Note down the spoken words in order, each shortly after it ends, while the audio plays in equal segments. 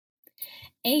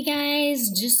Hey guys,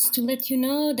 just to let you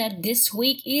know that this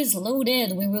week is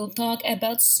loaded. We will talk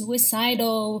about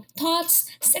suicidal thoughts,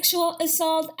 sexual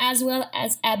assault, as well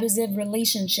as abusive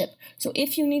relationship. So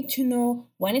if you need to know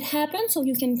when it happened so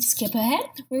you can skip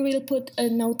ahead, we will put a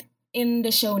note in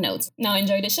the show notes. Now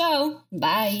enjoy the show.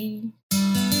 Bye.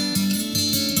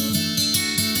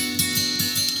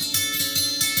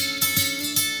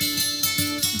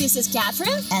 This is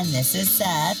Catherine. And this is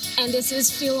Seth. And this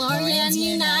is Philorian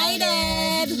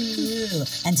United. Woo.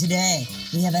 And today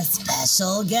we have a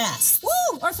special guest.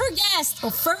 Woo! Our first guest. Our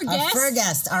fur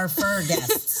guest. Our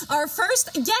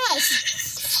first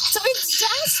guest. So it's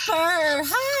Jasper.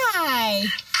 Hi.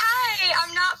 Hi,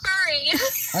 I'm not furry.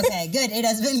 Okay, good. It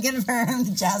has been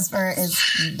confirmed.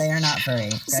 They are not furry.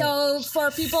 Great. So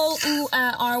for people who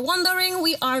are wondering,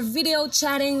 we are video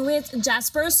chatting with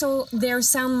Jasper, so their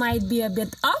sound might be a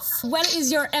bit off. What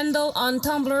is your handle on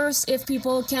Tumblr if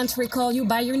people can't recall you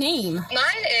by your name?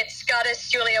 Mine, it's Goddess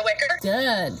Julia Wicker.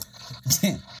 Good.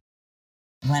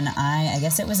 When I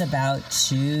guess it was about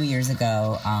 2 years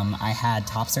ago, I had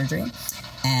top surgery.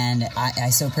 And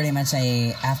so pretty much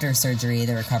after surgery,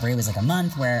 the recovery was like a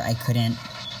month where I couldn't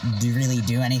really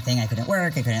do anything. I couldn't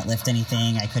work. I couldn't lift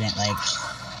anything. I couldn't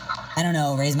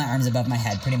raise my arms above my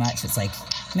head. Pretty much. It's like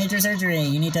major surgery.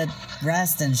 You need to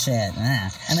rest and shit.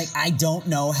 And I don't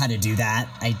know how to do that.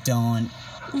 I don't.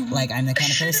 I'm the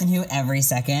kind of person who every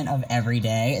second of every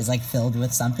day is filled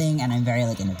with something, and I'm very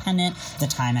independent. At the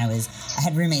time I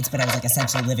had roommates, but I was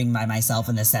essentially living by myself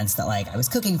in the sense that I was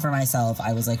cooking for myself.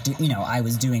 I was I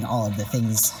was doing all of the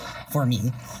things for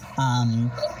me.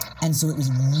 And so it was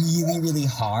really, really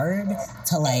hard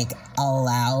to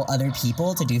allow other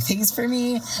people to do things for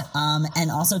me, and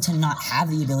also to not have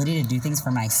the ability to do things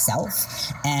for myself.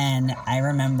 And I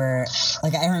remember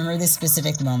this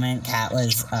specific moment. Kat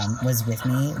was with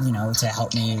me, to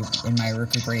help me in my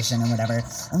recuperation and whatever.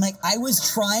 And I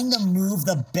was trying to move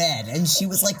the bed, and she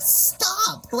was like,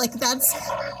 "Stop! That's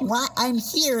why I'm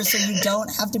here, so you don't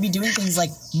have to be doing things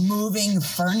like moving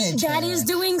furniture." Daddy's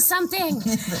doing something.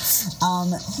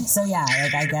 So yeah,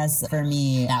 I guess for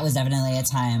me, that was definitely a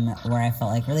time where I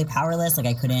felt really powerless.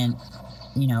 I couldn't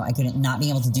not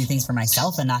being able to do things for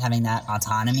myself and not having that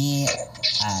autonomy,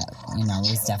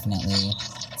 was definitely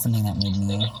something that made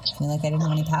me feel like I didn't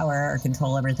have any power or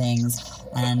control over things.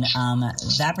 And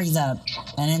that brings up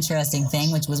an interesting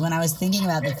thing, which was when I was thinking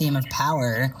about the theme of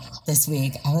power this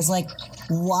week, I was like,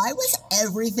 why was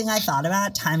everything I thought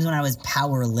about times when I was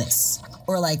powerless?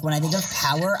 Or when I think of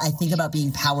power, I think about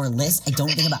being powerless. I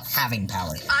don't think about having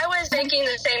power. I was thinking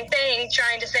the same thing,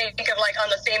 trying to think of on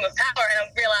the theme of power, and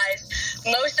I realized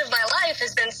most of my life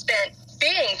has been spent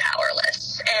being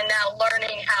powerless, and now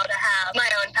learning how to have my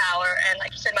own power and,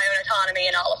 like you said, my own autonomy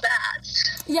and all of that.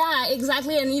 Yeah,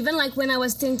 exactly. And even when I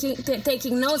was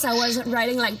taking notes, I was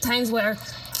writing times where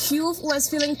Q was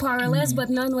feeling powerless, but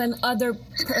not when other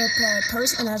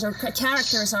characters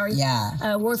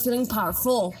were feeling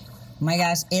powerful. Oh my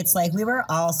gosh, it's we were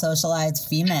all socialized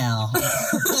female.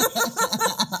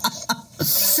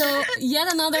 So,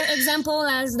 yet another example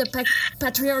as the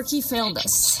patriarchy failed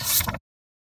us.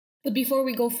 But before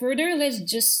we go further, let's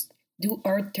just do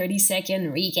our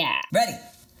 30-second recap. Ready,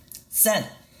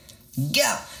 set,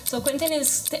 go! So Quentin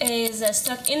is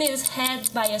stuck in his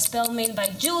head by a spell made by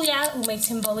Julia, who makes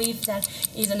him believe that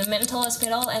he's in a mental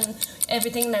hospital and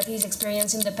everything that he's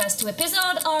experienced in the past 2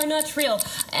 episodes are not real.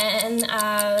 And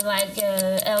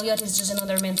Elliot is just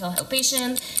another mental health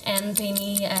patient, and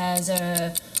Penny as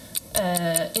a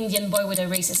Indian boy with a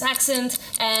racist accent.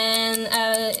 And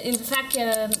in fact,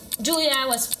 Julia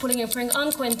was pulling a prank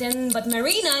on Quentin, but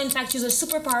Marina in fact used a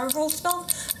super powerful spell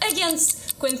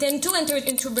against Quentin to enter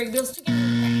into break bills together.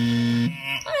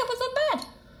 Alright, was not bad.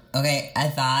 Okay, I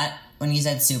thought when you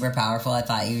said super powerful, I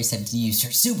thought you said to use her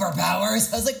superpowers.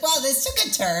 I was like, wow, this took a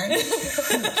turn.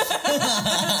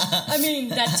 I mean,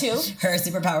 that too. Her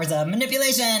superpowers of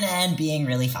manipulation and being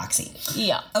really foxy.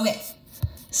 Yeah. Okay.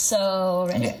 So,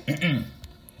 ready? Okay.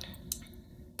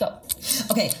 Go.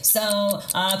 Okay, so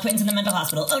Quentin's in the mental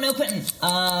hospital. Oh no, Quentin!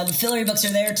 The Fillory books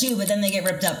are there too, but then they get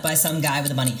ripped up by some guy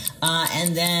with a bunny.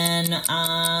 And then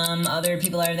other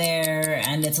people are there,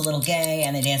 and it's a little gay,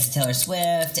 and they dance to Taylor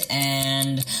Swift,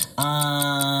 and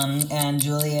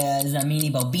Julia is a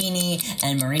meanie bobini,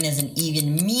 and Marina's an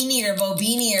even meanier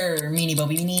meanie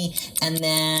bobini, and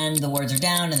then the words are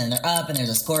down, and then they're up, and there's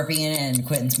a scorpion in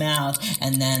Quentin's mouth,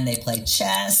 and then they play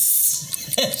chess.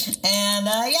 And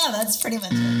that's pretty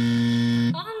much it.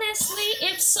 Honestly,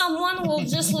 if someone will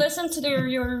just listen to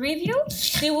your review,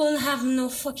 they will have no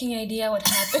fucking idea what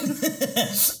happened.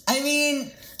 I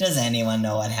mean, does anyone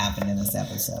know what happened in this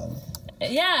episode?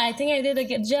 Yeah, I think I did a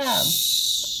good job.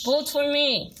 Vote for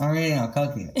me. I'm eating a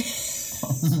cookie.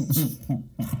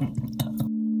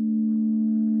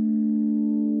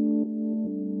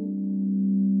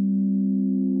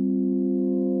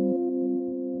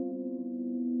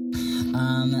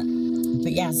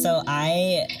 But yeah, so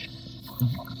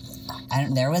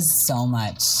there was so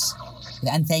much.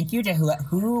 And thank you to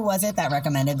who was it that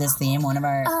recommended this theme? One of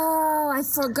our... Oh, I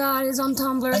forgot. It's on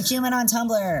Tumblr. A human on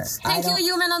Tumblr. Thank you,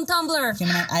 human on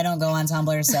Tumblr. I don't go on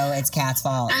Tumblr, so it's Kat's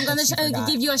fault. I'm going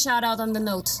to give you a shout out on the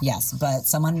note. Yes, but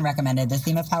someone recommended the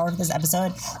theme of power for this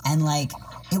episode, and like...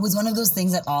 It was one of those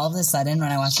things that all of a sudden, when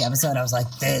I watched the episode, I was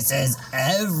like, this is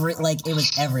it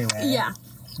was everywhere. Yeah.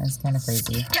 That's kind of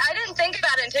crazy. Yeah, I didn't think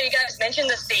about it until you guys mentioned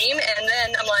the theme, and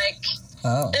then I'm like,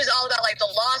 there's all about like the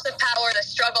loss of power, the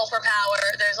struggle for power.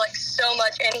 There's like so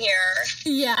much in here.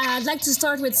 Yeah, I'd like to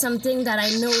start with something that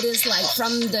I noticed like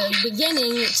from the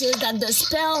beginning, which is that the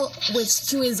spell which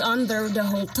Q is under the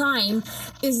whole time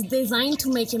is designed to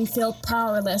make him feel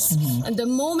powerless. Mm-hmm. And the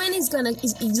moment he's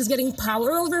just getting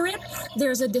power over it,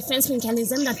 there's a defense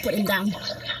mechanism that put him down.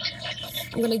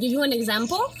 I'm going to give you an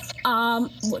example.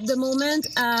 The moment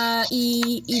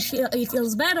he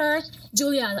feels better,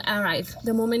 Julia arrived.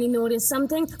 The moment he noticed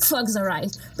something, Fox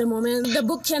arrived. The moment the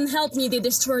book can help me, they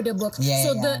destroy the book.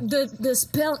 The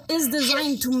spell is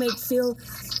designed to make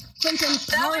Quentin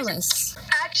powerless.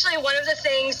 Actually, one of the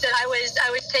things that I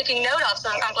was taking note of, so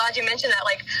I'm glad you mentioned that.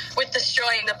 Like with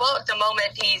destroying the book, the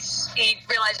moment he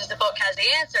realizes the book has the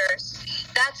answers,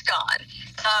 that's gone.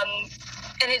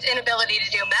 And his inability to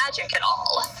do magic at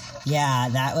all. Yeah,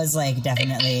 that was like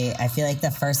definitely, I feel like the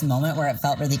first moment where it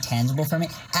felt really tangible for me.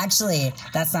 Actually,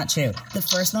 that's not true. The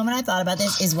first moment I thought about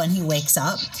this is when he wakes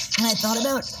up, and I thought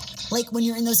about like when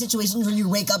you're in those situations where you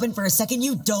wake up and for a second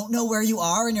you don't know where you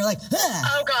are and you're like,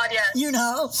 oh God, yes. You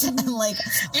know? And like,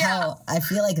 how I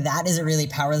feel like that is a really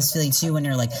powerless feeling too when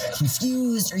you're like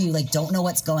confused or you like don't know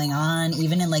what's going on,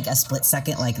 even in like a split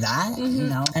second like that, you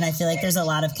know? And I feel like there's a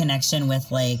lot of connection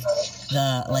with like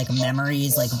the like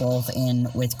memories, like both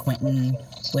with Quentin,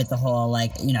 with the whole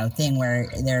like, you know, thing where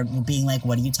they're being like,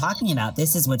 what are you talking about?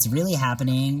 This is what's really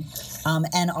happening.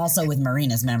 And also with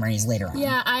Marina's memories later on.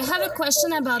 Yeah, I have a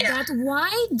question about that.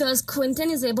 Why does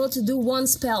Quentin is able to do one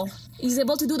spell? He's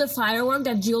able to do the firework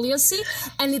that Julia see,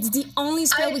 and it's the only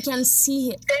spell we can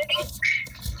see it.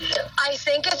 I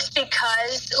think it's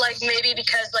because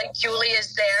Julie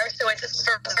is there, so it's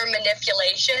for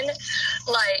manipulation.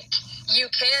 Like, you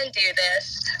can do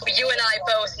this. You and I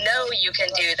both know you can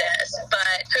do this,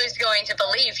 but who's going to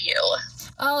believe you?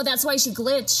 Oh, that's why she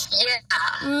glitched.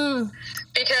 Yeah.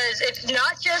 Because it's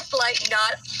not just, like,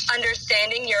 not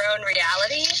understanding your own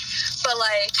reality, but,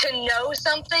 like, to know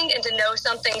something and to know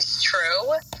something's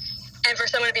true, and for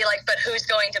someone to be like, but who's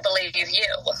going to believe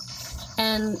you?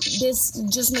 And this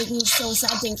just made me so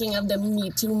sad thinking of the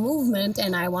Me Too movement,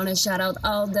 and I want to shout out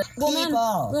all the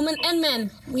women and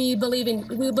men. We believe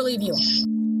you.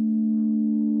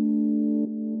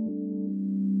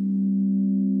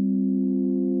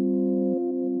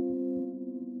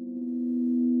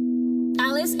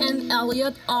 Alice and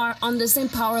Elliot are on the same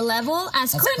power level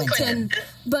as Quentin,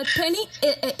 but Penny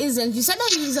isn't. You said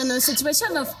that he's in a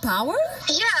situation of power?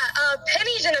 Yeah,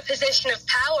 Penny's in a position of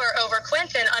power over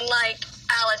Quentin, unlike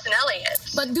Alice and Elliot.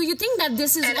 But do you think that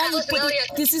this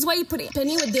is why you put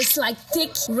Penny with this like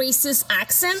thick racist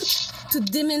accent to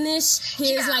diminish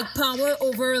his like power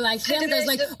over like him? That's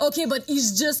like, okay, but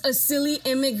he's just a silly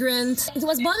immigrant. It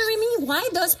was bothering me. Why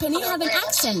does Penny have an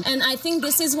accent? And I think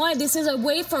this is a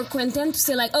way for Quentin to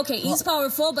say like, okay, he's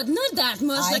powerful, but not that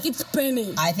much. Like it's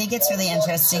Penny. I think it's really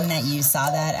interesting that you saw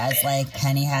that as like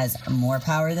Penny has more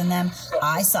power than them.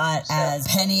 I saw it as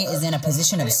Penny is in a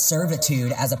position of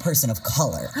servitude as a person of color.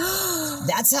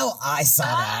 That's how I saw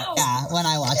that. Yeah, when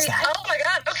I watched that. Oh my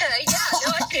God. Okay. Yeah.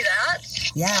 No, I see that.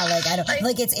 Yeah, like I don't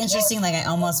like it's interesting. Like I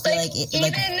almost feel like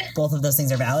both of those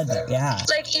things are valid, but yeah.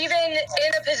 Like even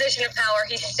in a position of power,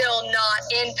 he's still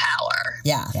not in power.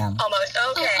 Yeah. Almost.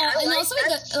 Okay. And also,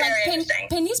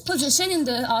 Penny's position in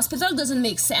the hospital doesn't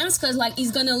make sense because like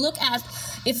he's gonna look at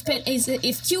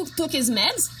if Q took his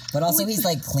meds. But also he's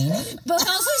like cleaning. But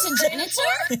also he's a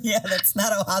janitor. Yeah, that's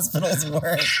not how hospitals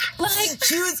work. Like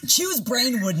Q's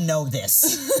brain would know this.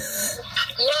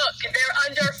 Look, they're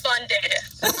underfunded.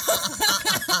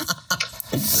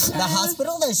 The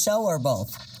hospital, the show, or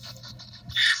both?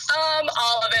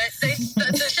 All of it.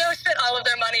 The show spent all of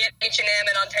their money at H&M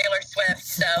and on Taylor Swift,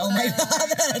 so my God,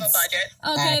 that's a budget.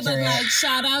 Okay, accurate. But like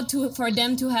shout out for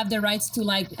them to have the rights to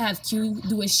like have Q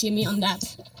do a shimmy on that.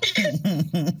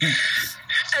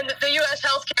 And the U.S.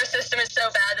 healthcare system is so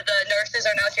bad that the nurses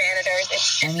are now janitors.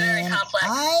 It's very complex.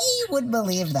 I would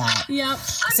believe that. Yep.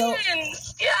 I mean,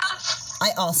 yeah.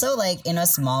 I also, like, in a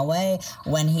small way,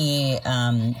 when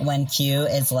when Q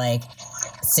is, like,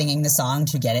 singing the song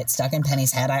to get it stuck in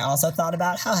Penny's head, I also thought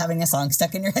about how having a song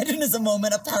stuck in your head is a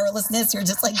moment of powerlessness. You're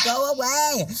just like, go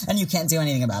away! And you can't do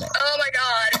anything about it. Oh, my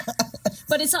God.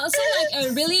 But it's also, like,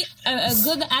 a really a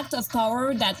good act of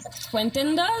power that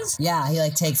Quentin does. Yeah, he,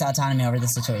 like, takes autonomy over the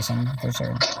situation, for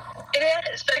sure.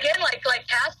 It is. But again, like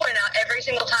Cass pointed out, every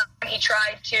single time he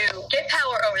tried to get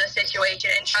power over the situation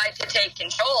and tried to take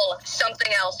control, something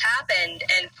else happened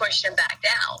and pushed him back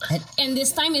down. And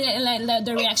this time,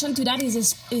 the reaction to that is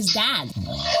his dad.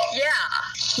 Yeah.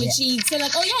 Which he said,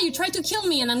 like, oh, yeah, you tried to kill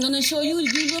me, and I'm going to show you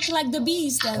look like the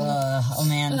beast. And, oh,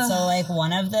 man. So, like,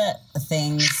 one of the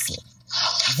things...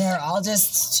 They're all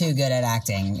just too good at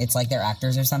acting. It's like they're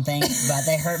actors or something, but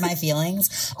they hurt my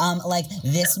feelings. Like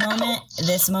this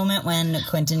moment when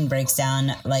Quentin breaks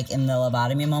down, like in the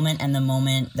lobotomy moment, and the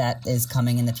moment that is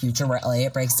coming in the future where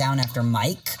Elliot breaks down after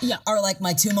Mike, are like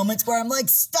my two moments where I'm like,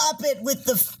 stop it with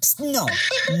the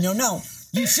no.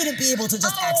 You shouldn't be able to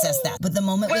just access that. But the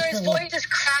moment where with his the voice is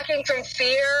cracking from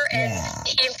fear and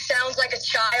he sounds like a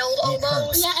child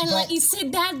almost. Yeah, and like he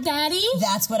said that, Daddy.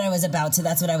 That's what I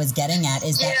was getting at,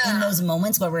 is that in those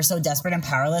moments where we're so desperate and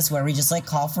powerless, where we just like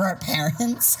call for our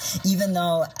parents, even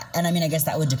though, and I mean, I guess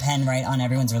that would depend, right, on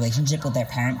everyone's relationship with their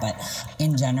parent, but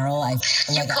in general,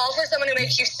 you call for someone who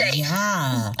makes you safe.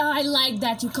 Yeah. I like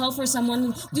that. You call for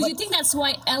someone. Do you think that's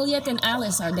why Elliot and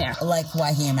Alice are there? Like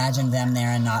why he imagined them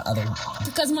there and not other...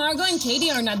 Because Margot and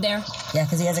Katie are not there. Yeah,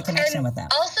 because he has a connection with them.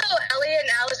 Also, Elliot and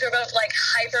Alice were both like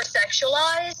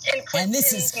hypersexualized in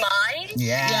Quentin's mind.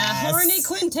 Yeah, horny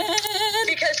Quentin.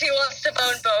 Because he wants to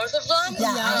bone both of them.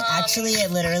 Yeah, actually,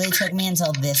 it literally took me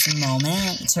until this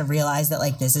moment to realize that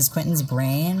like this is Quentin's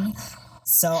brain.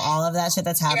 So all of that shit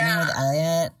that's happening with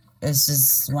Elliot is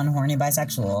just one horny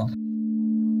bisexual.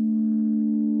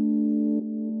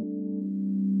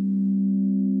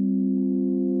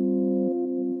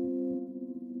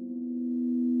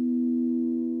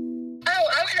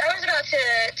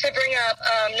 To bring up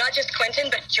not just Quentin,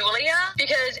 but Julia,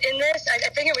 because in this, I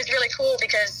think it was really cool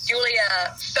because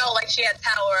Julia felt like she had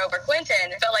power over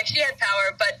Quentin, felt like she had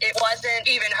power, but it wasn't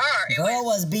even her. Girl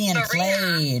was being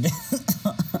played.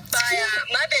 By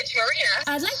my bitch, Marina.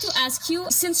 I'd like to ask you,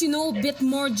 since you know a bit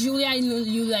more Julia,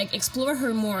 you like explore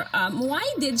her more, why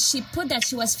did she put that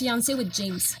she was fiancée with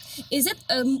James? Is it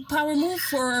a power move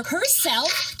for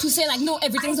herself to say like, no,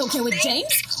 everything's okay with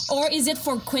James? Or is it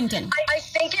for Quentin? I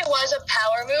think it was a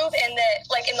power move in that,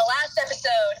 like in the last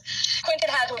episode, Quentin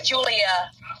has what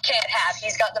Julia can't have.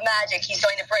 He's got the magic. He's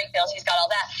going to break bills. He's got all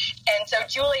that. And so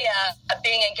Julia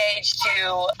being engaged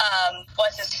to,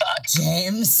 what's his fuck?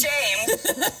 James.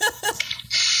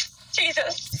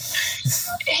 Jesus.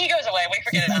 He goes away. We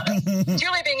forget about him.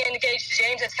 Julie being engaged to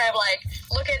James, it's kind of like,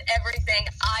 look at everything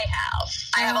I have.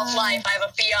 I have a life. I have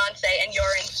a fiance, and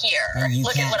you're in here. And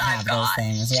look at what I've got.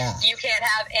 Things, You can't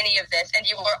have any of this, and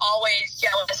you were always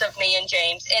jealous of me and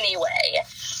James anyway.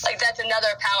 Like, that's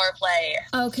another power play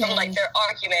from, like, their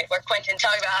argument where Quentin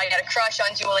talking about how he had a crush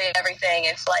on Julie and everything.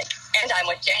 It's like, and I'm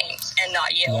with James and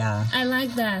not you. Yeah. I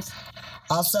like that.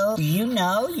 Also, you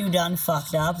know you done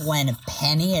fucked up when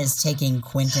Penny is taking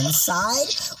Quentin's side.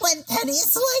 When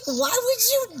Penny's like, why would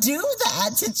you do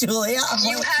that to Julia?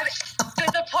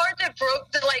 The part that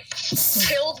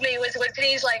killed me was when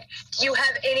Penny's like, you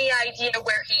have any idea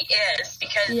where he is?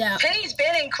 Because Penny's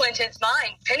been in Quentin's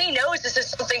mind. Penny knows this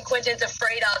is something Quentin's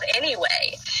afraid of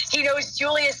anyway. He knows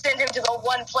Julia sent him to the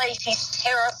one place he's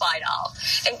terrified of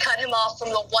and cut him off from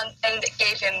the one thing that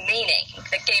gave him meaning,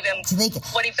 that gave him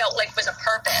what he felt like was a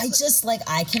purpose.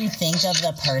 I can think of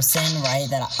the person, right,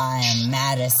 that I am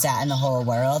maddest at in the whole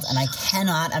world, and I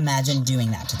cannot imagine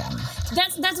doing that to them.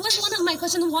 That was one of my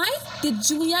questions. Why did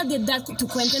Julia did that to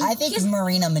Quentin? I think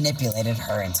Marina manipulated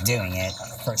her into doing it,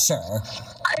 for sure.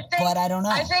 But I don't know.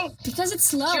 I think because it's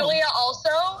slow. Julia also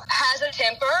has a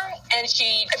temper, and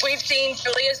we've seen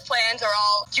Julia's plans are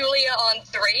all Julia on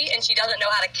 3, and she doesn't know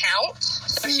how to count,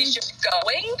 so she's just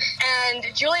going.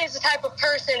 And Julia's the type of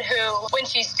person who, when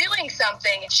she's doing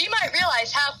something, she might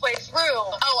realize halfway through,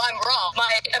 oh, I'm wrong.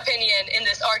 My opinion in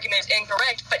this argument is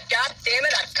incorrect, but god damn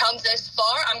it, I've come this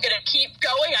far. I'm going to keep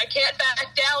going. I can't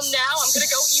back down now. I'm going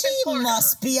to go even farther. She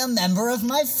must be a member of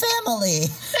my family.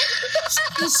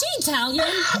 Is she Italian?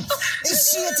 Is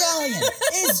she Italian?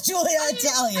 Is Julia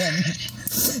Italian?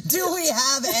 Do we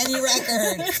have any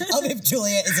record of if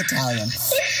Julia is Italian?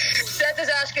 Seth is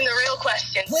asking asking the real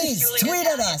questions. Please, tweet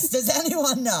at us. Does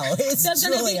anyone know? It's That's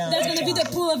gonna be the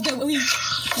pool of the week.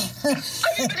 I mean,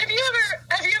 but have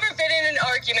you ever been in an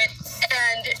argument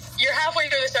and you're halfway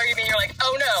through this argument and you're like,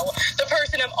 oh no, the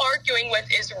person I'm arguing with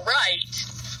is right,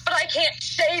 but I can't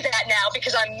say that now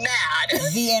because I'm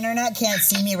mad. The internet can't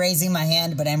see me raising my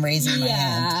hand, but I'm raising my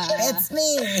hand. It's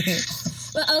me.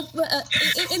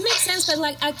 It makes sense, but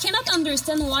like I cannot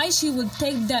understand why she would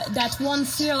take that one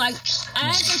fear. Like,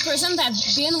 as a person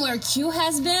that's been where Q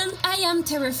has been, I am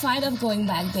terrified of going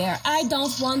back there. I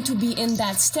don't want to be in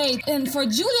that state. And for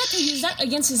Julia to use that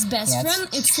against his best friend,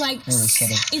 it's like really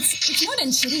shitty. It's more than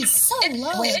shitty. It's so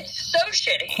low. It's so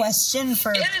shitty. Question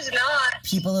for It is not.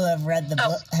 people who have read the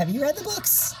book. Have you read the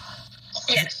books?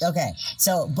 Yes. Okay,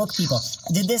 so book people.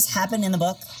 Did this happen in the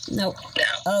book? No. No.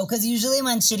 Oh, because usually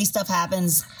when shitty stuff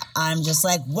happens, I'm just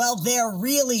like, well, they're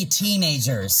really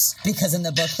teenagers. Because in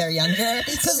the book they're younger.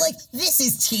 Because, like, this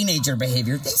is teenager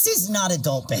behavior. This is not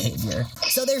adult behavior.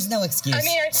 So there's no excuse. I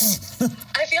mean,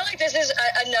 I feel like this is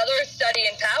another study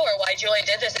in power. Why Julia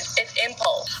did this. It's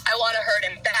impulse. I want to hurt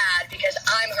him bad because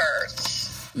I'm hers.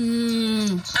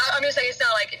 I'm just saying it's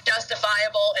not like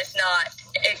justifiable. It's not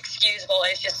excusable.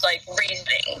 It's just like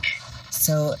reasoning.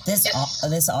 So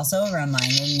this also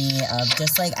reminded me of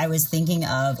just like I was thinking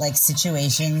of like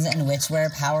situations in which we're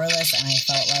powerless, and I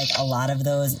felt like a lot of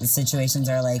those situations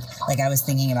are like I was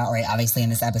thinking about, right, obviously in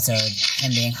this episode,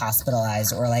 him being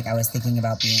hospitalized, or like I was thinking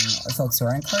about being folks who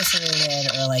are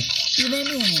incarcerated, or like even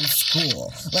being in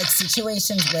school, like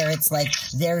situations where it's like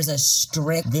there's a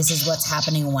strict, this is what's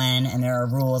happening when, and there are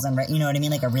rules, and you know what I mean,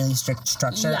 like a really strict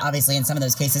structure. Yeah. Obviously in some of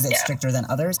those cases it's stricter than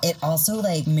others. It also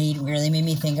like really made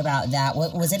me think about that.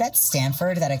 What was it at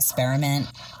Stanford, that experiment?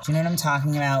 Do you know what I'm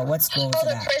talking about? What school was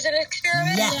the that? prison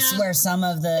experiment? Yes, where some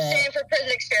of the Stanford prison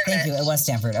experiment. Thank you, it was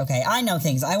Stanford. Okay, I know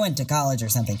things. I went to college or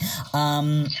something.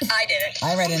 I didn't.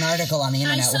 I read an article on the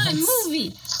internet. I saw a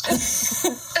movie.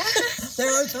 There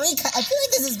were three. I feel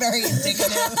like this is very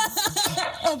indicative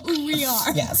of who we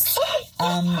are. Yes.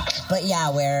 But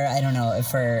yeah, where, I don't know,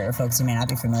 for folks who may not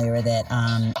be familiar with it,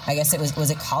 I guess it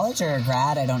was it college or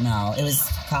grad? I don't know. It was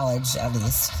college, at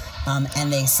least.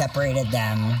 And they separated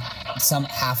them.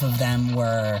 Half of them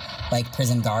were like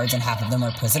prison guards and half of them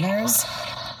were prisoners.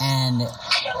 And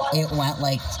it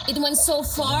went so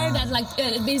far that like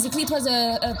basically it was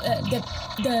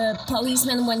the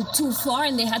policeman went too far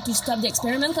and they had to stop the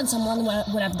experiment and someone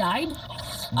would have died.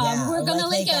 We're gonna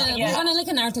link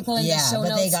an article in the show notes.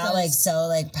 But they got like so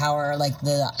like power, like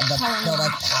the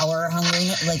like power hungry,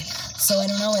 like. So I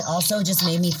don't know, it also just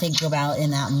made me think about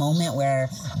in that moment where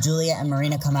Julia and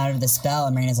Marina come out of the spell,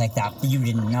 and Marina's like, that you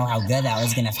didn't know how good that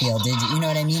was gonna feel, did you? You know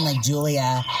what I mean? Like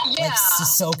Julia like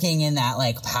soaking in that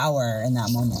like power in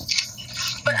that moment.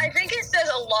 But I think it says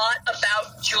a lot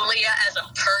about Julia as a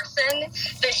person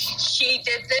that she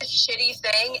did this shitty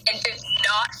thing and did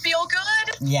not feel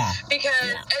good. Yeah.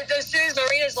 Because as soon as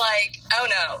Marina's like, oh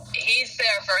no, he's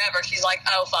there forever, she's like,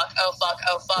 oh fuck, oh fuck,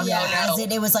 oh fuck, yeah, oh no.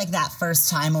 It was like that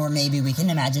first time, or maybe we can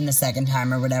imagine the second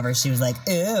time or whatever, she was like,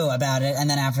 ew, about it. And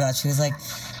then after that, she was like,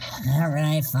 all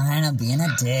right, fine, I'm being a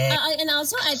dick. And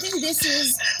also, I think this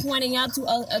is pointing out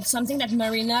to something that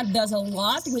Marina does a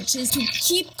lot, which is to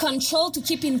keep control, to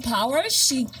keep in power.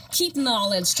 She keep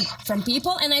knowledge from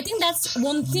people, and I think that's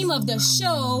one theme of the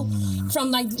show from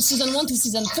like season 1 to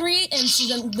season 3,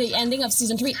 and the ending of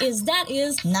season 3 is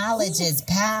knowledge is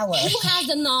power. Who has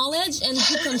the knowledge and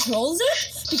who controls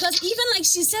it? Because even like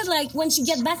she said, like when she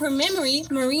gets back her memory,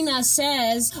 Marina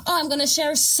says, "Oh, I'm gonna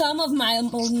share some of my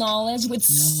knowledge with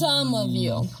some of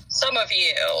you." Some of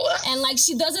you. And like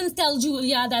she doesn't tell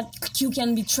Julia that Q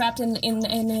can be trapped in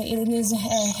his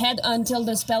head until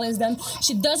the spell is done.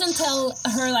 She doesn't tell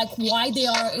her like why they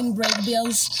are in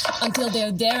Breakbills until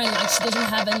they're there, and like she doesn't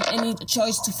have any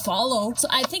choice to follow. So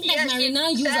I think that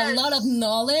Marina used a lot of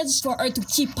knowledge for her to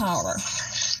keep power.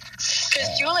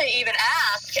 Because Julia even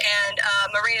asked, and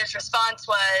Marina's response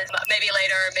was, maybe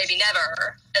later, maybe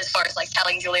never, as far as, like,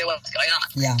 telling Julia what's going on.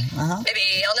 Yeah,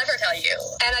 Maybe I'll never tell you.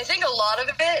 And I think a lot of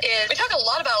it is, we talk a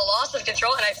lot about loss of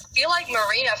control, and I feel like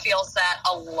Marina feels that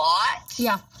a lot.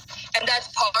 Yeah. And that's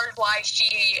part of why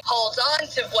she holds on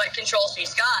to what control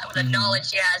she's got, with the knowledge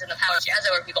she has and the power she has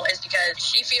over people, is because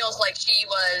she feels like she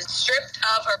was stripped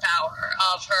of her power,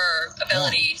 of her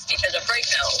abilities because of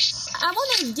Breakbills. I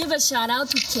want to give a shout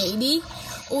out to Katie,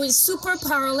 who is super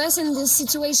powerless in this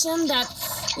situation, that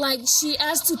like she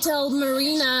has to tell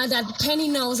Marina that Penny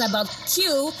knows about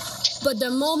Q, But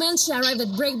the moment she arrived at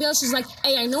Breakville, she's like,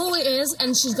 hey, I know who it is,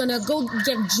 and she's gonna go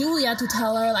get Julia to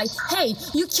tell her, like, hey,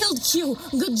 you killed Q.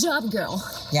 Good job, girl.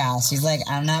 Yeah, she's like,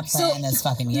 I'm not playing this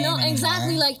fucking game anymore.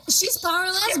 Exactly. Like, she's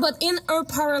powerless, but in her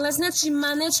powerlessness, she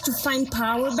managed to find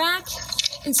power back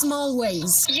in small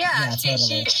ways. Yeah,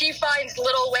 totally. she finds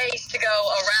little ways to go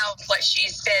around what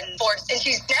she's been forced, and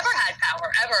she's never had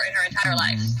power ever in her entire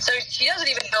life. So she doesn't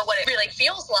even know what it really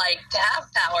feels like to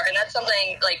have power, and that's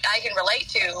something like I can relate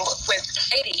to with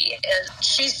Katie. Is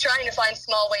she's trying to find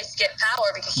small ways to get power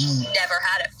because she's never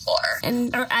had it before.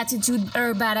 And her attitude,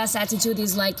 her badass attitude,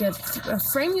 is like a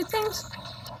frame, you think?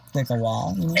 Like a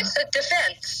wall? You mean? It's a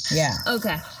defense. Yeah.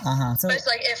 Okay. So but it's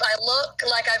like, if I look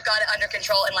like I've got it under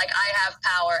control and like I have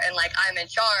power and like I'm in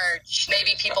charge,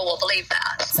 maybe people will believe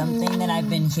that. something that I've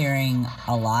been hearing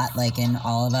a lot, like in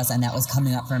all of us, and that was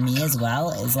coming up for me as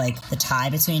well, is like the tie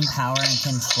between power and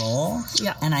control.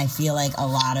 Yeah. And I feel like a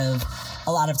lot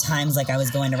of times, like I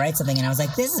was going to write something and I was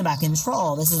like, this is about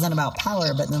control, this isn't about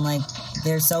power, but then like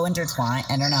they're so intertwined.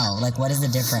 I don't know, like what is the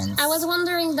difference? I was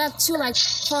wondering that too. Like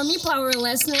for me,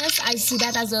 powerlessness, I see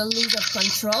that as a lose of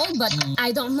control, but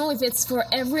I don't know if it's for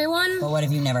everyone. But what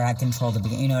if you never had control to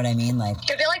begin? You know what I mean? Like,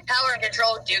 I feel like power and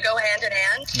control do go hand in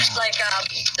hand. Yeah. Like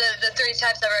the three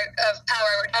types of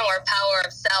power are power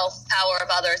of self, power of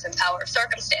others, and power of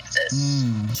circumstances.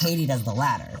 Katie does the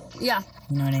latter. Yeah.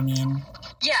 You know what I mean?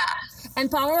 Yeah. And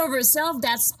power over self,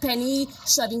 that's Penny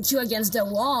shoving Q against the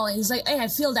wall. And he's like, hey, I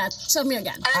feel that. Shove me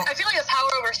again. I feel like the power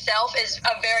over self is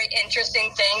a very interesting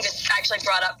thing that's actually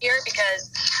brought up here, because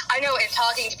I know in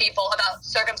talking to people about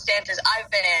circumstances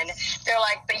I've been in, they're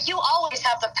like, but you always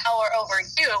have the power over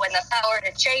you and the power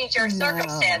to change your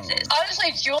circumstances.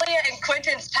 Honestly, Julia and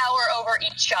Quentin's power over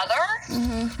each other,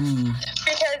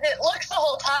 because it looks the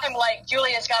whole time like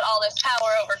Julia's got all this power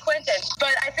over Quentin.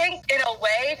 But I think in a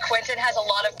way, Quentin has a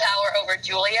lot of power over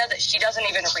Julia that she doesn't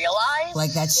even realize.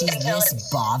 Like that she's this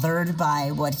bothered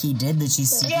by what he did, that she's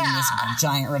seeking this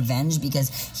giant revenge because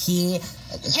he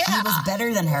was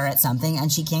better than her at something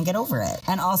and she can't get over it.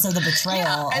 And also the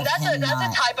betrayal. Yeah, and that's a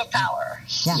type of power.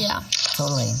 Yeah,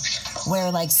 totally.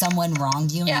 Where like someone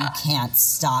wronged you and you can't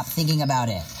stop thinking about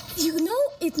it. You know,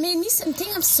 it made me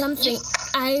think of something.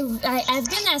 I've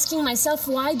been asking myself,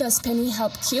 why does Penny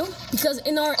help Q? Because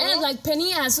in our head, like,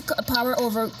 Penny has power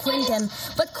over Quentin,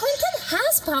 but Quentin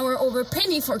has power over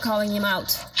Penny for calling him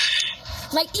out.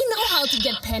 Like, he know how to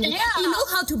get Penny. Yeah. He know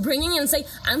how to bring in and say,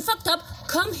 I'm fucked up,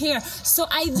 come here. So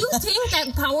I do think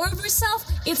that power over self,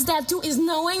 it's that too, is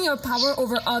knowing your power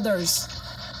over others.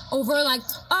 Over like,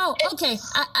 oh, okay,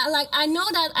 I know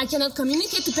that I cannot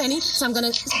communicate to Penny, so I'm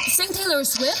gonna sing Taylor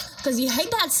Swift because you hate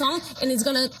that song, and it's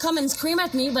gonna come and scream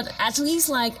at me. But at least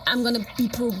like I'm gonna be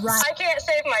proved right. I can't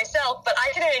save myself, but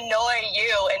I can annoy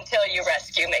you until you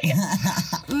rescue me.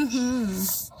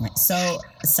 So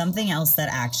something else that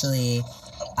actually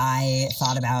I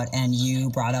thought about and you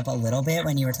brought up a little bit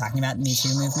when you were talking about the Me Too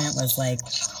movement was like,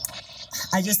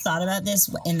 I just thought about this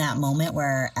in that moment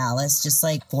where Alice just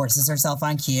like forces herself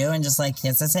on Q and just like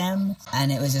kisses him,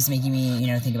 and it was just making me, you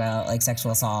know, think about like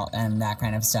sexual assault and that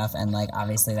kind of stuff, and like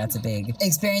obviously that's a big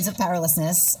experience of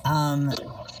powerlessness.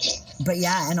 But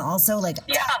yeah, and also like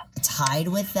tied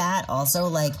with that, also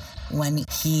like when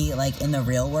he like in the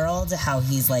real world, how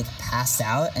he's like passed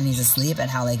out and he's asleep, and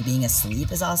how like being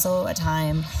asleep is also a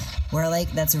time where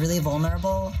like that's really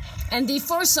vulnerable. And they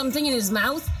force something in his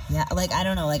mouth. Yeah, like, I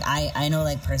don't know, like, I know,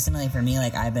 like, personally for me,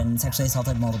 like, I've been sexually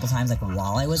assaulted multiple times, like,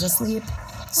 while I was asleep.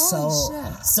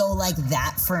 So, like,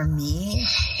 that for me,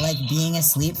 like, being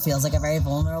asleep feels like a very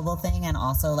vulnerable thing, and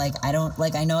also, like, I don't,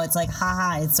 like, I know it's like,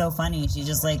 haha, it's so funny, she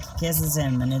just, like, kisses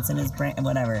him, and it's in his brain,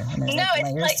 whatever, and there's, like,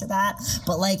 layers to that,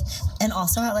 but, like, and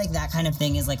also how, like, that kind of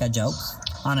thing is, like, a joke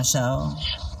on a show.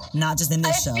 Not just in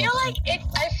this show. I feel like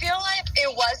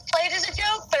it was played as a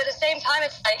joke, but at the same time,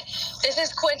 it's like, this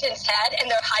is Quentin's head, and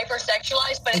they're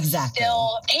hypersexualized, but he's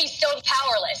still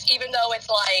powerless, even though it's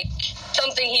like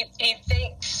something he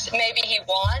thinks maybe he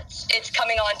wants. It's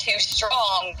coming on too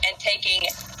strong and taking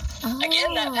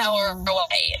again that power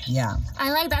away. Yeah,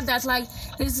 I like that. That's like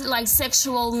his like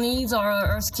sexual needs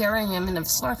are scaring him in the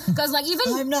store. Because like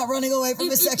even I'm not running away from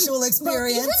a sexual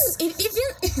experience. Even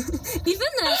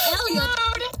Elliot.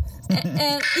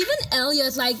 And even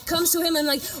Elliot like comes to him and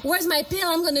like, where's my pill?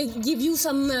 I'm gonna give you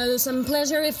some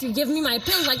pleasure if you give me my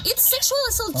pill. Like, it's sexual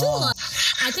assault too. Like,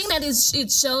 I think that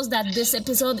it shows that this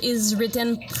episode is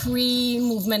written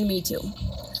pre-movement Me Too.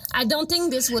 I don't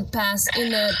think this would pass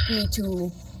in a Me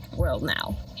Too world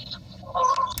now.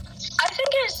 I think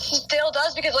it still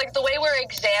does, because like the way we're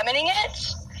examining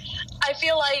it, I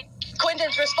feel like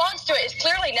Quentin's response to it is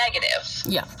clearly negative.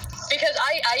 Yeah. because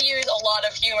I use a lot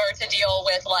of humor to deal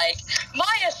with, like,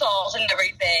 my assault and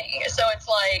everything. So it's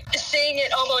like, seeing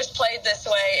it almost played this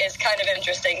way is kind of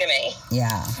interesting to me.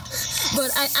 Yeah.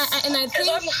 But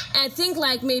I think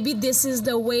like maybe this is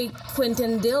the way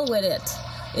Quentin deal with it.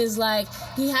 Is like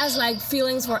he has like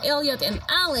feelings for Elliot and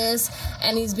Alice,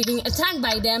 and he's being attacked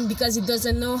by them because he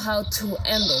doesn't know how to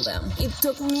handle them. It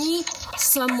took me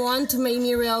someone to make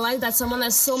me realize that someone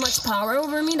has so much power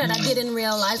over me that I didn't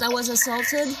realize I was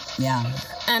assaulted. Yeah.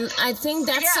 And I think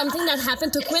that's something that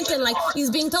happened to Quentin. Like, he's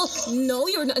being told, no,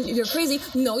 you're crazy.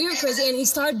 No, you're crazy. And he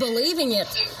started believing it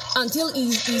until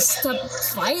he stopped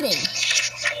fighting.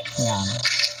 Yeah.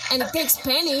 And it takes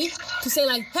Penny to say,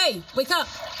 like, hey, wake up.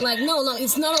 Like, no,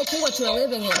 it's not okay what you're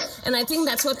living in. And I think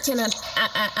that's what can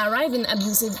arrive in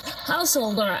abusive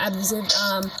household or abusive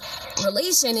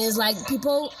relation is, like,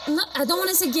 people, I don't want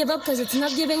to say give up because it's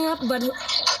not giving up, but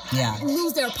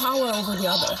lose their power over the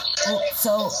other.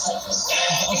 So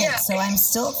I'm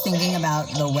still thinking about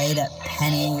the way that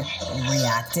Penny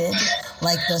reacted,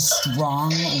 like the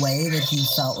strong way that he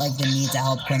felt like the need to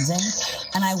help Quentin.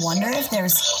 And I wonder if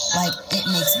there's, like, it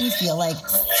makes me feel like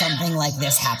something like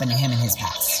this happened to him in his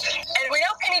past. And we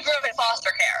know Penny grew up in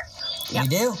foster care. Yeah. We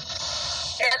do.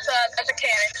 That's a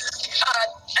canon.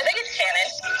 I think it's canon.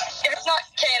 If it's not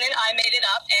canon, I made it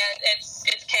up, and it's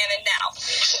canon now.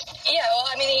 Yeah, well,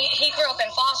 I mean, he grew up in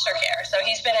foster care, so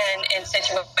he's been in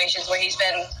situations where he's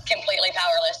been completely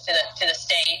powerless to the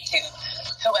state, to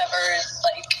whoever's,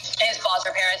 like, his foster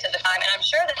parents at the time, and I'm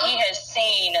sure that he has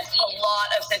seen a lot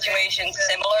of situations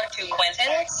similar to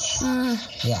Quentin's,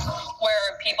 where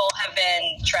people have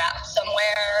been trapped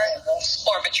somewhere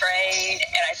or betrayed,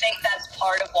 and I think that's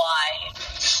part of why.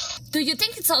 Do you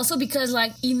think it's also because,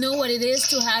 like, you know what it is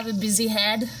to have a busy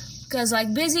head? Because,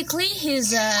 like, basically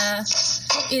he's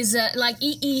like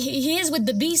he is with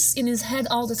the beast in his head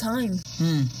all the time.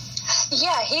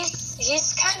 Yeah,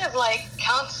 he's kind of like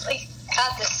constantly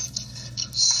got this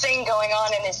thing going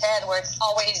on in his head where it's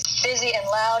always busy and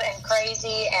loud and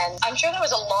crazy, and I'm sure that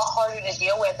was a lot harder to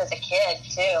deal with as a kid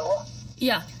too.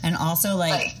 Yeah. And also,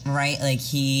 like, right, like,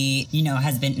 he, you know,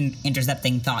 has been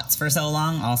intercepting thoughts for so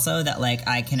long also that, like,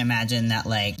 I can imagine that,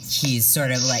 like, he's sort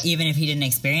of, like, even if he didn't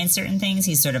experience certain things,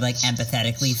 he's sort of, like,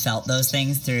 empathetically felt those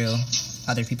things through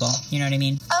other people. You know what I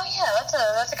mean? Oh, yeah,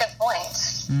 that's a good point.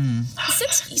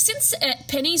 Since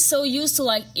Penny's so used to,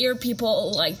 like, hear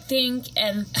people, like, think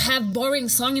and have boring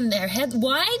song in their head,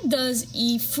 why does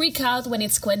he freak out when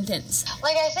it's Quentin's?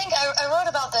 Like, I think I wrote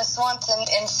about this once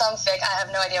in some fic. I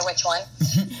have no idea which one.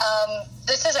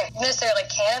 This isn't necessarily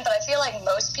canon, but I feel like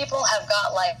most people have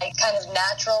got, like, kind of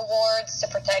natural wards to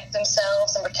protect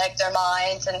themselves and protect their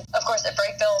minds. And, of course, at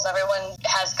Brakebills, everyone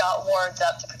has got wards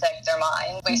up to protect their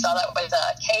mind. We saw that with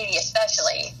Katie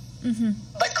especially. Mm-hmm.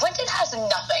 But Quentin has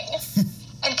nothing.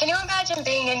 And can you imagine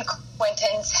being in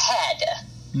Quentin's head?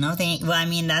 No, well, I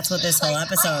mean, that's what this whole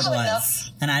episode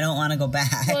was. And I don't want to go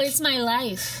back. Well, it's my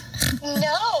life.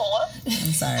 No.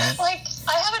 I'm sorry. Like,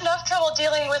 I have enough trouble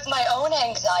dealing with my own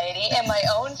anxiety and my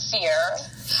own fear.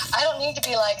 I don't need to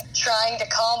be, like, trying to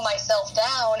calm myself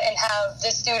down and have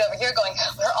this dude over here going,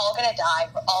 we're all going to die,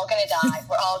 we're all going to die,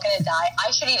 we're all going to die.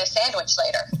 I should eat a sandwich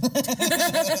later.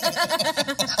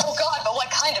 Oh, God, but what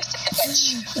kind of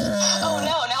sandwich? Oh,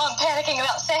 no, now I'm panicking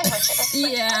about sandwiches.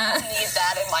 Like, yeah. I don't need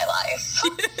that in my life.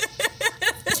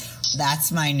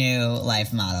 That's my new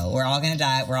life motto. We're all going to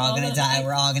die, we're all going to die,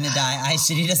 we're all going to die. I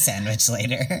should eat a sandwich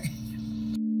later.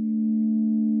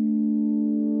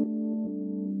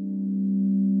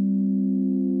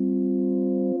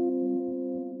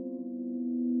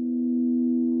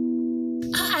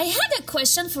 I had a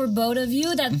question for both of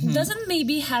you that doesn't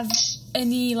maybe have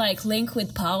any, like, link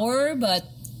with power, but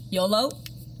YOLO.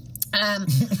 Do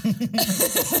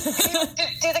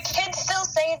the kids still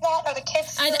say that? Or the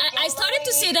kids still I started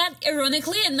to say that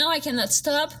ironically, and now I cannot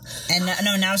stop. And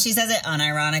no, now she says it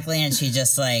unironically, and she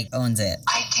just, like, owns it.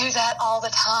 I do that all the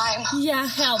time. Yeah,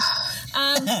 help.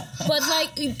 But,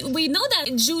 like, we know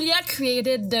that Julia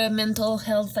created the mental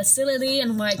health facility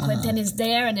and why Quentin is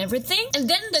there and everything. And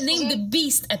then the name The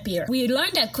Beast appeared. We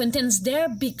learned that Quentin's there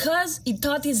because he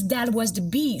thought his dad was the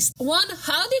Beast. One,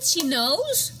 how did she know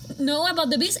about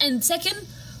the Beast? And second,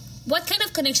 what kind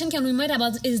of connection can we make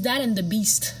about his dad and the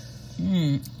Beast?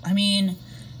 I mean...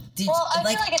 I feel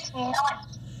like it's not...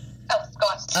 Oh, Go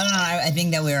on. I don't know. I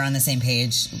think that we were on the same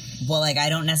page. Well, like, I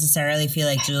don't necessarily feel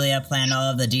like Julia planned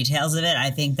all of the details of it. I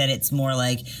think that it's more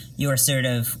like you're sort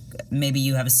of, maybe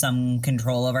you have some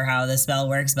control over how the spell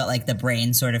works, but like the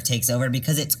brain sort of takes over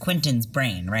because it's Quentin's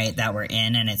brain, right, that we're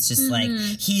in, and it's just like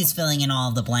he's filling in all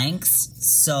of the blanks.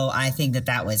 So I think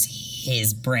that was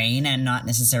his brain and not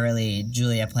necessarily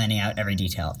Julia planning out every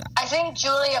detail of that. I think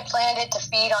Julia planned it to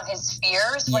feed on his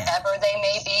fears, whatever they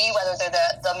may be, whether they're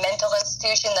the mental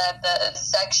institution, the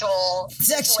sexual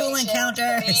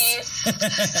encounters.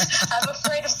 I'm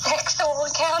afraid of sexual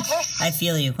encounters. I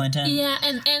feel you, Quentin. Yeah,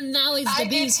 and now it's the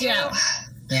beast. Yeah.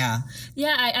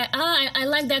 I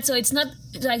like that. So it's not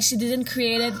like she didn't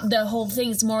create it, the whole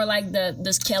thing. It's more like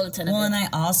the skeleton of it. Well, and I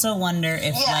also wonder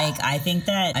if, like, I think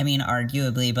that, I mean,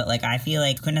 arguably, but, like, I feel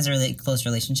like Quentin has a really close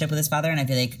relationship with his father, and I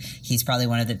feel like he's probably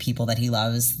one of the people that he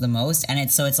loves the most. And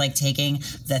it's like taking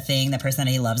the person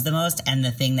that he loves the most and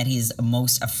the thing that he's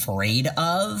most afraid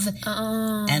of,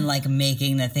 and, like,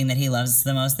 making the thing that he loves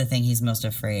the most the thing he's most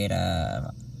afraid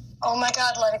of. Oh my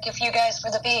God, let it give you guys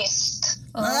for the beast.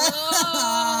 Weird.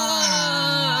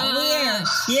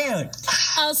 Cute.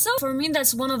 Also, for me,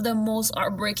 that's one of the most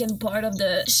heartbreaking part of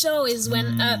the show is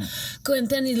when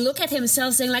Quentin, he look at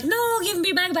himself saying like, no, give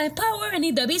me back my power, and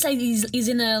the beast, like, he's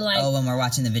in a, like... Oh, when we're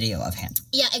watching the video of him.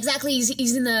 Yeah, exactly.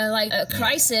 He's in a, like, a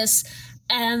crisis,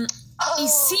 and he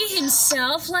see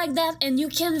himself like that, and you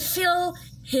can feel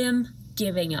him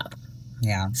giving up.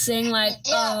 Yeah. Saying like,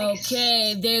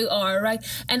 okay, they are right.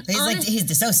 And he's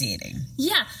dissociating.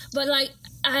 Yeah, but like,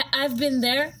 I've been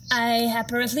there. I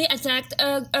apparently attacked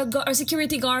a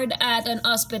security guard at an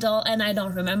hospital, and I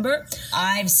don't remember.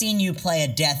 I've seen you play a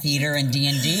Death Eater in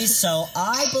D&D, so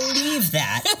I believe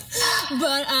that.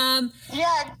 But,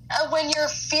 when your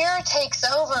fear takes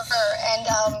over and,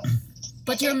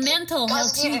 but your mental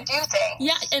health causes you to do things.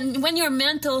 Yeah, and when your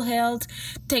mental health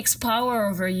takes power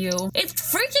over you, it's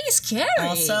freaking scary.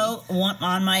 Also, one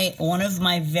of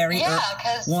my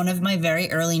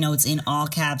very early notes in all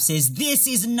caps is, "This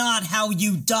is not how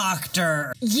you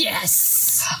doctor."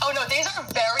 Yes. Oh no, these are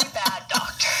very bad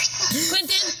doctors.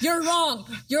 Quentin, you're wrong.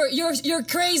 You're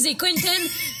crazy, Quentin.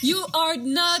 You are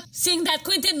not seeing that,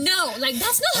 Quentin. No, like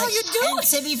that's not how you do it.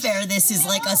 To be fair, this is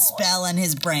like a spell in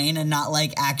his brain and not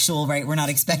like actual. Right, we're not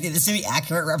expecting this to be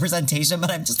accurate representation, but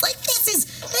I'm just like, this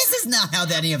is not how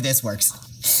any of this works.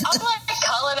 I'm like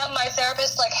calling up my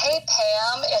therapist, like, hey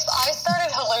Pam, if I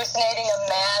started hallucinating a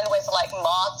man with like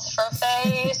moths for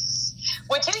face,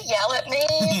 would you yell at me?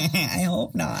 I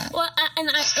hope not. Well,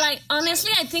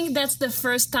 honestly, I think that's the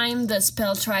first time the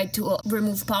spell tried to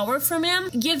remove power from him.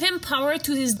 Give him power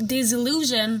to his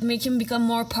disillusion, make him become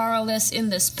more powerless in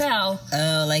the spell.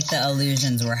 Oh, like the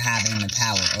illusions were having the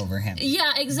power over him.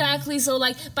 Yeah, exactly. So,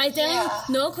 like, by telling him,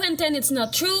 no, Quentin, it's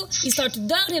not true, he starts to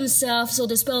doubt himself, so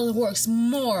the spell works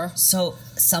more. So,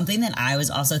 something that I was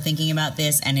also thinking about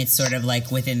this, and it's sort of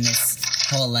like within this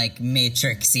whole like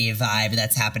Matrix-y vibe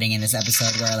that's happening in this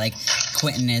episode where like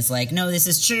Quentin is like, no, this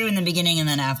is true in the beginning, and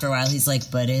then after a while he's like,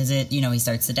 but is it? You know, he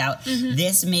starts to doubt.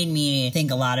 This made me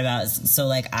think a lot about, so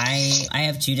like I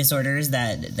have two disorders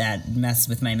that mess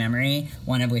with my memory,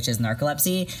 one of which is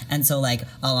narcolepsy, and so like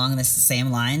along the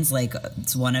same lines, like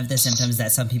it's one of the symptoms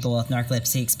that some people with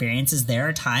narcolepsy experience is there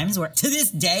are times where to this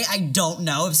day I don't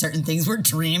know if certain things were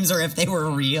dreams or if they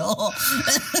were real.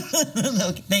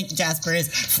 Thank you, Jasper is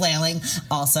flailing.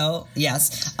 Also,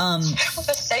 yes.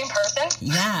 The same person?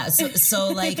 Yeah. So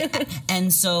like,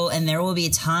 and there will be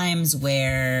times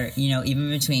where, you know, even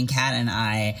between Kat and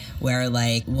I, where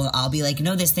like, well, I'll be like,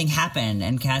 no, this thing happened.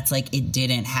 And Kat's like, it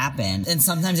didn't happen. And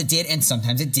sometimes it did, and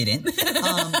sometimes it didn't.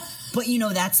 But, you know,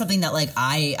 that's something that like,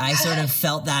 I sort of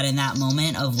felt that in that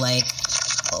moment of like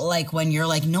when you're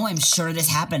like, no, I'm sure this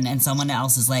happened, and someone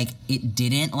else is like, it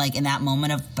didn't. Like in that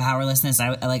moment of powerlessness,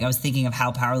 I was thinking of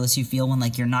how powerless you feel when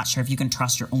like you're not sure if you can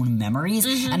trust your own memories,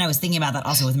 and I was thinking about that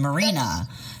also with Marina,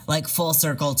 like full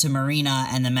circle to Marina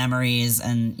and the memories,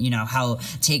 and you know how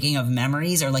taking of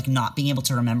memories or like not being able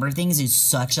to remember things is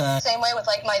such a same way with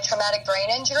like my traumatic brain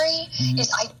injury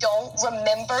is I don't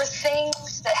remember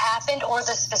things that happened or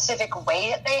the specific way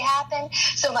that they happened,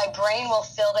 so my brain will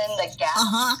fill in the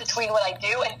gaps between what I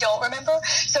do and don't remember.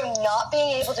 So not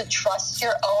being able to trust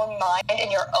your own mind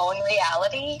and your own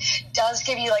reality does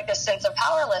give you like this sense of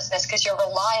powerlessness because you're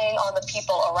relying on the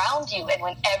people around you, and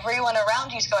when everyone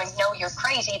around you is going, no, you're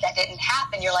crazy, that didn't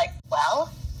happen, you're like,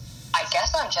 well, I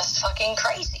guess I'm just fucking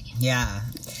crazy. Yeah.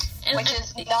 Which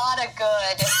is not a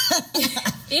good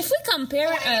if we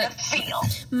compare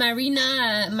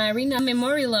Marina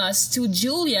memory loss to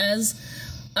Julia's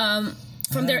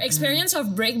from their experience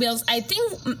of break bills, I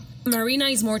think Marina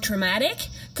is more traumatic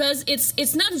because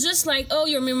it's not just like, oh,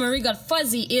 your memory got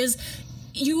fuzzy. Is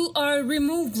you are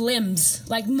removed limbs,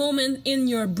 like moment in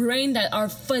your brain that are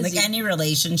fuzzy. Like any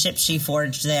relationship she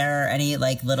forged there, any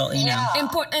like little, you know.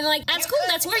 Important, and like at school,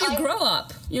 that's where you grow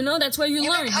up. You know, that's where you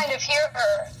learn. You can kind of hear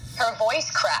her voice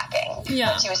cracking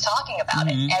when she was talking about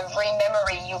it. Every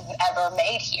memory you've ever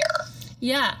made here.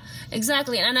 Yeah,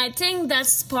 exactly. And I think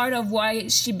that's part of why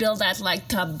she built that like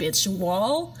top bitch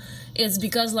wall, is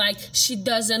because like she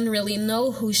doesn't really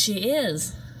know who she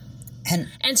is.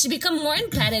 And she become more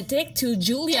empathetic to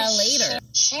Julia later.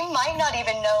 She might not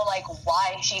even know like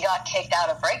why she got kicked out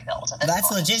of Brakebills at this That's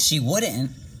point. legit. She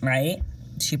wouldn't, right?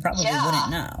 She probably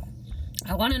wouldn't know.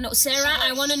 I want to know. Sarah,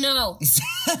 I want to know.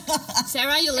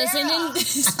 Sarah, you listening?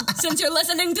 Since you're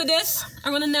listening to this, I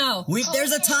want to know.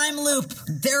 There's a time loop.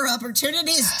 There are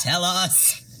opportunities. Tell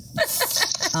us.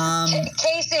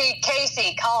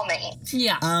 Casey, call me.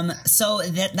 Yeah. So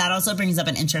that also brings up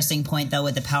an interesting point, though,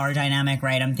 with the power dynamic,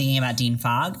 right? I'm thinking about Dean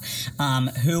Fogg,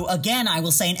 who, again, I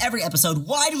will say in every episode,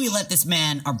 why do we let this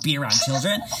man be around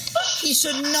children? He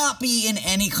should not be in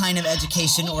any kind of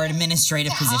education or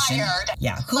administrative position.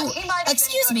 Yeah.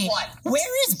 Excuse me,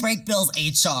 where is Brakebills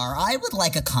HR? I would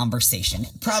like a conversation.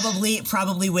 Probably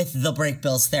with the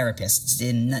Brakebills therapist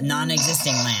in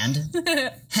non-existing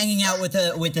land, hanging out with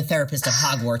the therapist of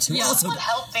Hogwarts, who also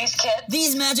help these kids.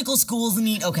 These magical schools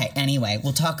need. Okay, anyway,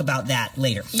 we'll talk about that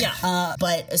later. Yeah.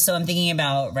 But so I'm thinking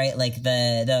about, right, like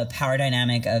the power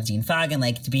dynamic of Dean Fogg and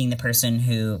like being the person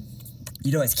who,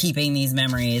 you know, is keeping these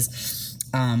memories.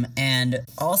 And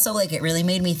also, like, it really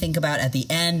made me think about at the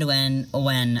end when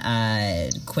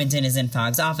Quentin is in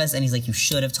Fogg's office and he's like, you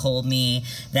should have told me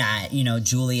that, you know,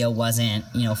 Julia wasn't,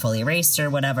 you know, fully erased or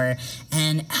whatever.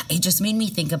 And it just made me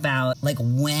think about, like,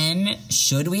 when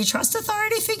should we trust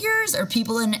authority figures or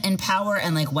people in power,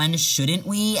 and, like, when shouldn't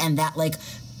we? And that, like,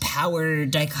 power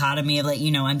dichotomy of, like, you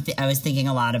know, I was thinking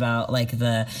a lot about, like,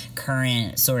 the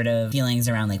current sort of feelings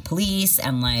around, like, police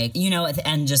and, like, you know,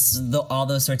 and just all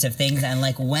those sorts of things. And,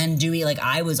 like, when do we, like,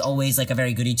 I was always, like, a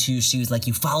very goody two-shoes, like,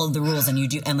 you follow the rules and you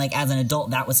do, and, like, as an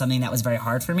adult, that was something that was very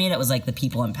hard for me. That was, like, the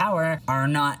people in power are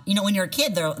not, you know, when you're a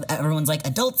kid, everyone's like,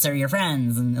 adults are your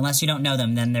friends, and unless you don't know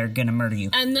them, then they're gonna murder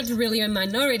you. I'm not really a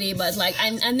minority, but, like,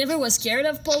 I never was scared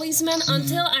of policemen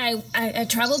until I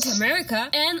traveled to America,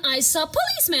 and I saw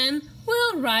policemen with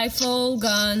a rifle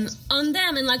gun on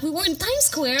them, and like we were in Times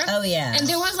Square. Oh yeah, and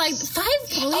there was like 5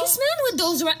 policemen with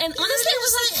those. And honestly, I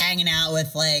was like hanging out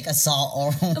with like assault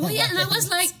or. Well, yeah, and I was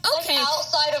like, okay, like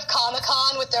outside of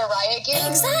Comic-Con with their riot gear.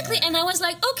 Exactly, and I was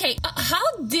like, okay, how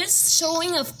this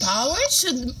showing of power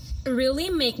should really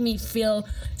make me feel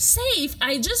safe.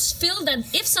 I just feel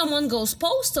that if someone goes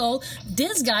postal,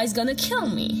 this guy's gonna kill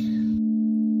me.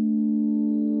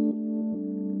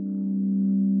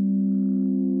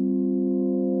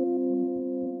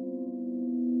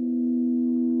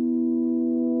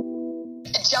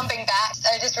 Jumping back,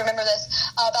 I just remember this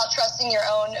about trusting your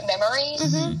own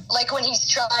memories. Like when he's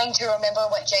trying to remember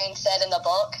what Jane said in the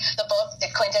book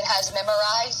that Quentin has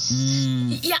memorized.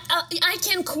 Yeah, I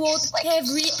can quote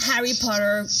every Harry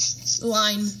Potter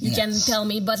line you can tell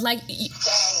me, but like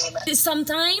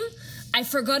sometime I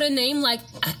forgot a name. Like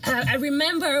I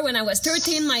remember when I was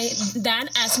 13, my dad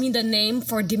asked me the name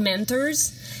for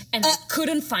Dementors. And I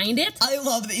couldn't find it. I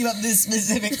love that you have this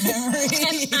specific memory.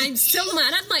 And I'm still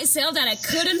mad at myself that I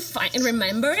couldn't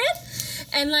remember it.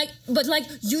 And like, but like,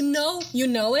 you know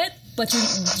it, but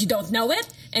you don't know it.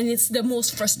 And it's the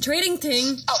most frustrating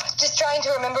thing. Oh, just trying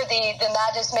to remember the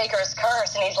Madness Maker's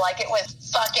curse. And he's like, it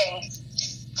was fucking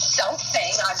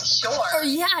something, I'm sure.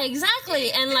 Yeah,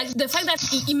 exactly. And like the fact that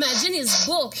imagine his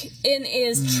book in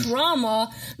his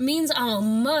trauma means how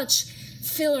much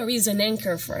Fillory is an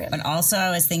anchor for him. But also I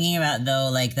was thinking about,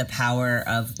 though, like the power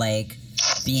of like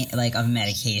being like of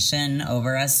medication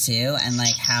over us too, and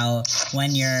like how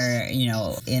when you're, you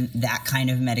know, in that kind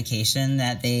of medication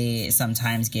that they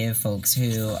sometimes give folks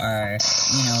who are,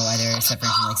 you know, either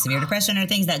suffering from like severe depression or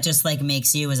things that just like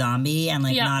makes you a zombie and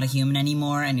like not a human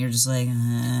anymore, and you're just like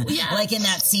like in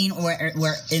that scene where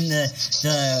in the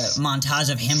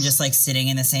montage of him just like sitting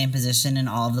in the same position in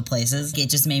all of the places, it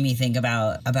just made me think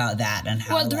about that and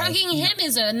how drugging him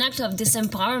is an act of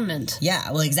disempowerment.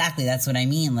 Yeah, well, exactly, that's what I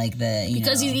mean, like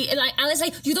because like I was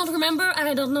like, you don't remember?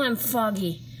 I don't know, I'm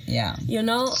foggy. Yeah. You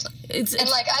know? It's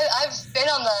like I've been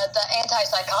on the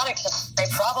antipsychotics. They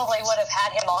probably would have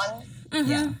had him on.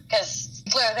 Yeah. Because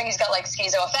I think he's got like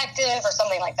schizoaffective or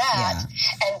something like that.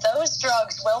 Yeah. And those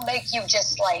drugs will make you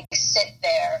just like sit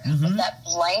there with that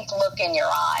blank look in your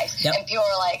eyes. Yep. And people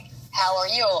are like, how are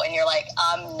you? And you're like,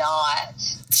 I'm not.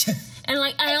 And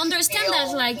like I understand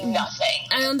that like nothing.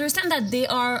 I understand that they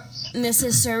are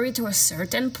necessary to a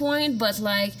certain point, but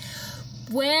like,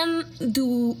 when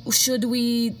should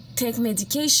we take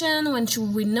medication? When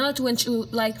should we not?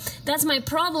 That's my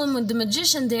problem with the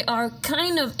magician. They are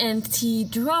kind of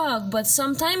anti-drug, but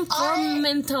sometimes for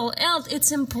mental health,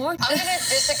 it's important. I'm going to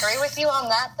disagree with you on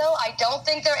that, though. I don't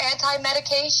think they're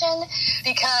anti-medication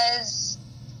because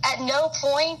at no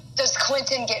point does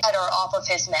Quentin get better off of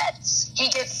his meds. He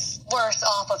gets worse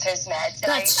off of his meds.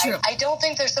 And That's true. I don't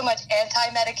think there's so much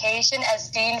anti-medication as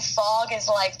Dean Fogg is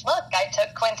like, look, I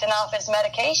took Quentin off his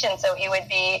medication so he would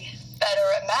be better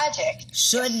at magic.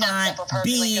 Should not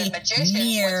be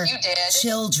near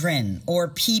children or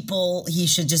people. He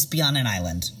should just be on an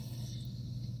island.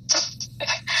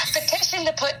 Petition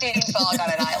to put Dean Fogg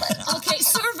on an island. Okay,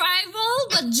 survival,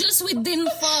 but just with Dean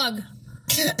Fogg.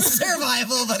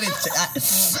 Survival, but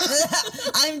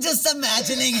I'm just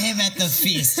imagining him at the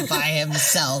feast by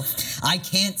himself. I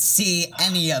can't see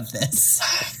any of this.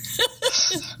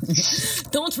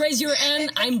 Don't raise your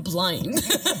hand. I'm blind.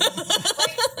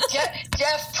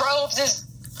 Jeff Probst is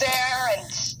there, and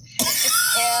it's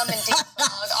just him and Dean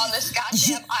Fogg on this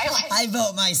goddamn island. I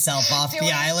vote myself off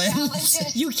the island.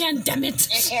 You can't, damn it.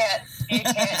 You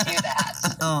can't do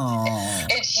that. Oh.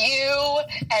 It's you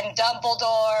and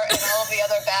Dumbledore and all the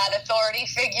other bad authority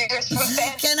figures from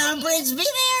fantasy. Can Umbridge be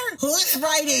there? Who's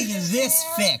writing this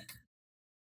fic?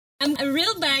 I'm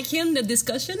real back in the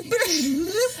discussion.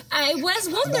 I was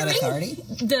wondering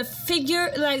the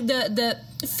figure, like the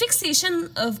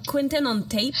fixation of Quentin on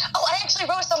tape. Oh, I actually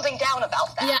wrote something down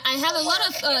about that. Yeah, I have a lot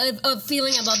of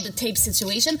feeling about the tape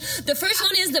situation. The first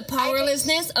one is the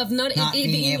powerlessness of not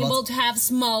being able to have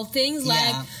small things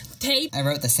like tape. I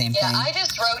wrote the same thing. Yeah, I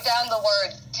just wrote down the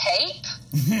word tape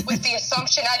with the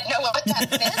assumption I'd know what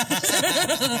that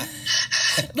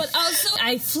meant. But also,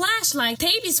 I flash like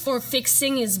tape is for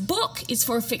fixing his book. It's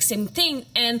for fixing thing.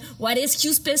 And what is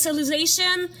Q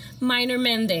specialization? Minor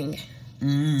mending.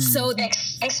 So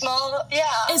small,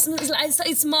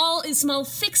 it's small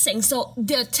fixing. So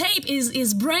the tape is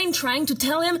his brain trying to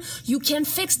tell him you can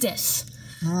fix this.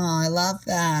 Oh, I love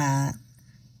that.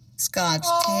 Scotch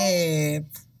tape.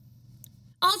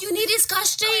 All you need is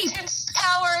Scotch tape.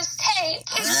 Power is tape.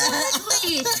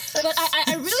 Exactly. But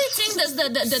I really think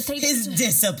that the tape... His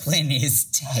discipline is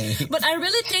tape. But I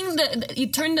really think that you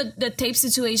turn the tape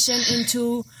situation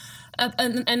into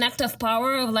an act of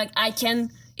power of like,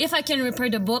 if I can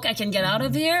repair the book, I can get out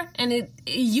of here. And it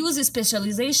uses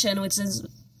specialization, which is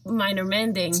minor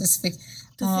mending. The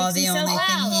only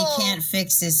thing he can't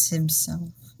fix is himself.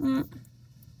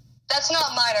 That's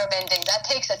not minor mending. That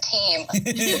takes a team.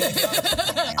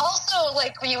 Also,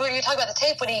 like when you talk about the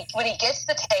tape, when he gets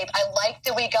the tape, I like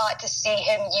that we got to see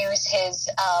him use his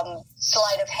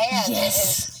sleight of hand and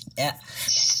his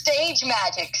stage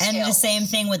magic skills. And the same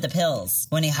thing with the pills,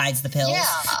 when he hides the pills. Yeah.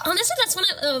 Honestly, that's one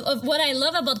of what I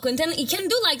love about Quentin. He can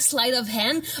do like sleight of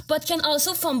hand, but can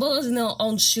also fumble his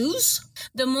own shoes.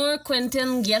 The more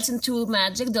Quentin gets into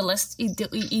magic, the less he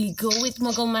go with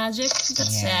Muggle magic.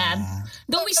 That's sad.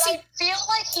 Don't we see? I feel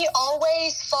like he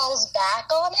always falls back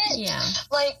on it. Yeah.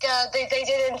 Like they did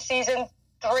in season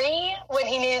 3 when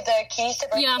he needed the keys to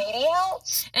bring Katie out.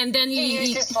 And then he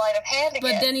used his sleight of hand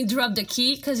again. But then he dropped the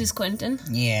key because he's Quentin.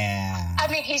 Yeah. I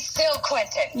mean, he's still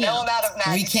Quentin. No amount of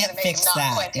magic. We can't fix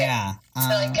that. Quentin. Yeah.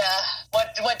 Like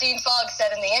what Dean Fogg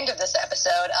said in the end of this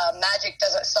episode, magic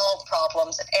doesn't solve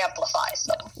problems, it amplifies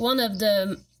them. One of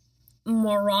the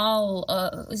morals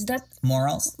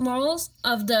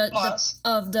of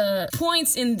the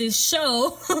points in this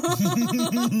show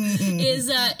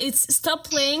is it's stop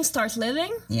playing, start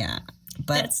living. Yeah.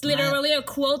 But that's literally a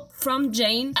quote from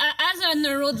Jane. As a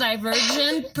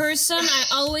neurodivergent person, I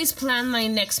always plan my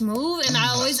next move and I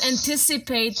always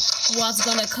anticipate what's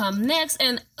gonna come next.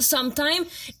 And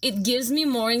sometimes it gives me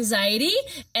more anxiety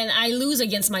and I lose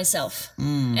against myself.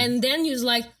 And then you're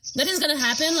like, nothing's gonna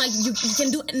happen. Like you can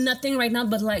do nothing right now,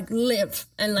 but like live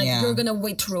and like you're gonna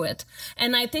wait through it.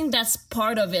 And I think that's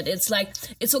part of it. It's like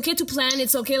it's okay to plan.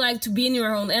 It's okay like to be in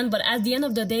your own end, but at the end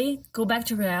of the day, go back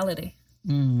to reality.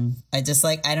 I just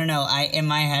like, I don't know, in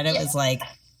my head it was like,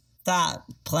 stop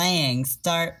playing,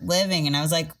 start living, and I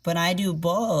was like, but I do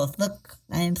both. Look,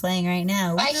 I'm playing right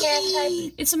now. I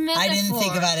can't. It's a metaphor. I didn't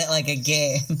think about it like a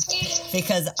game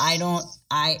because I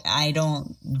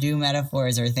don't do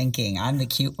metaphors or thinking. I'm the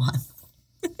cute one.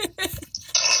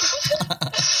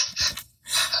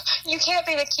 You can't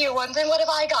be the cute one. Then what have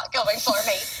I got going for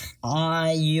me?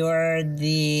 You're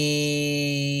the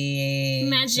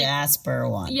magic Jasper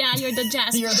one. Yeah, you're the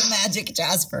Jasper. You're the magic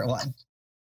Jasper one.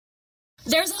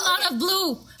 There's a lot of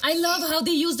blue. I love how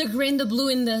they use the green, the blue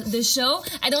in the show.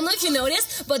 I don't know if you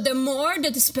noticed, but the more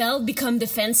that the spell become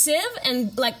defensive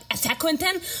and like attack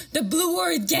Quentin, the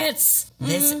bluer it gets.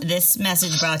 This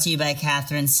message brought to you by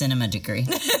Catherine's cinema degree.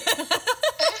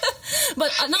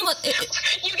 But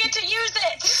you get to use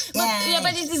it.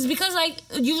 But it is because like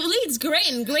usually it's gray,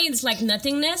 and gray is like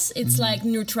nothingness. It's like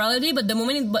neutrality. But the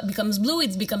moment it becomes blue,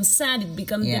 it becomes sad. It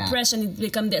becomes depression. It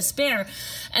becomes despair.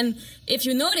 And if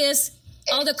you notice,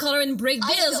 all the color in Break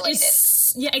Bill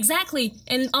is exactly,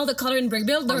 and all the color in Break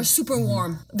Bill they're super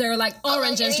warm. They're like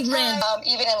orange and red.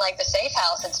 Even in like the safe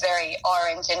house, it's very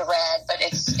orange and red. But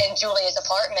it's in Julia's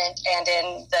apartment and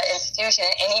in the institution.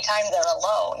 Anytime they're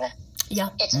alone. Yeah,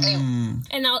 it's blue.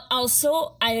 And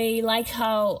also, I like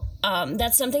how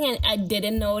that's something I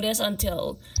didn't notice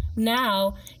until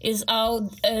now is how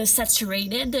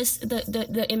saturated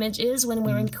the image is when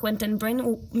we're in Quentin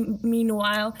brain.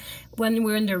 Meanwhile, when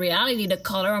we're in the reality, the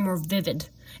color are more vivid.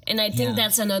 And I think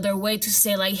that's another way to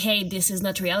say like, hey, this is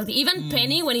not reality. Even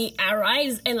Penny, when he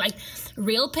arrives, and like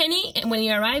real Penny, and when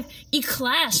he arrived, he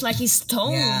clashed, like his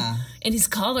tone and his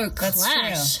color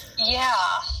clash.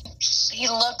 Yeah. He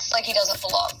looks like he doesn't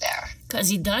belong there. Because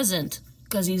he doesn't.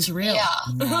 Because he's real. Yeah.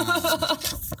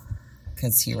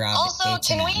 Because he robbed Also,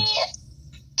 can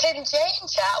Jay and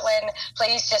Chatwin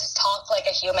please just talk like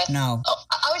a human? No. Oh,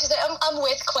 I was just saying, I'm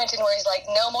with Quentin where he's like,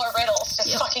 no more riddles.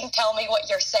 Just fucking tell me what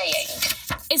you're saying.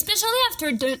 Especially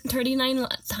after the 39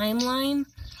 timeline.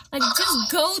 Like,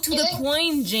 just go to the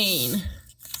point, Jane.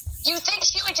 You think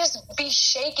she would just be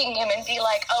shaking him and be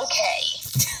like, okay.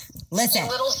 Listen. You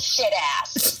little shit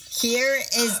ass. Here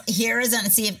is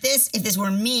see if this were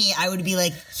me, I would be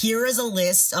like, here is a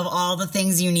list of all the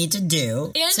things you need to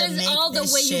do to make all the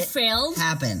way you failed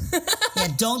happen.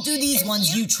 Don't do these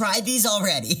ones. You tried these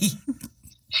already.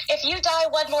 If you die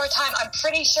one more time, I'm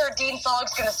pretty sure Dean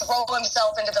Fogg's going to throw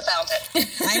himself into the fountain.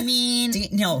 I mean,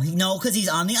 no, because he's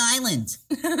on the island.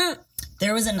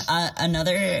 There was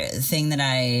another thing that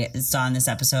I saw in this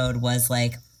episode was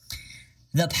like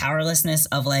the powerlessness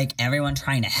of like everyone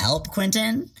trying to help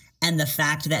Quentin. And the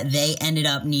fact that they ended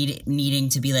up needing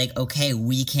to be like, okay,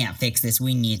 we can't fix this.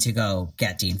 We need to go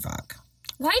get Dean Fogg.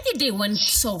 Why did they went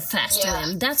so fast to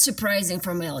him? That's surprising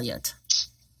from Elliot.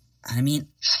 I mean...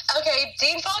 Okay,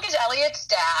 Dean Fogg is Elliot's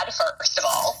dad, first of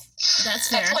all. That's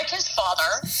fair. That's like his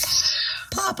father.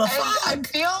 Papa Fogg. I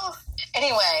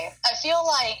feel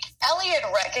like Elliot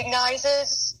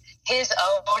recognizes his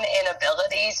own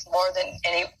inabilities more than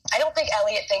any... I don't think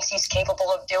Elliot thinks he's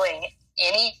capable of doing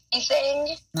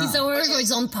anything. No. He's aware of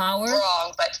his own power.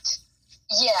 Wrong, but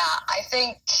yeah, I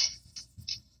think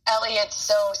Elliot's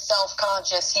so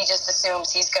self-conscious, he just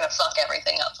assumes he's going to fuck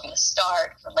everything up from the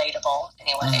start. Relatable,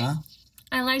 anyway.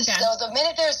 I like that. So the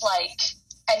minute there's like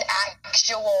an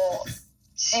actual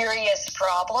serious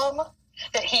problem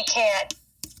that he can't,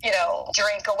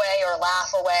 drink away or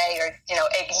laugh away or,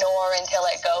 ignore until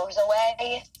it goes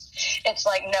away, it's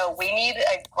like, no, we need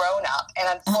a grown-up.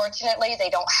 And unfortunately, they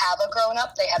don't have a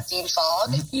grown-up. They have Dean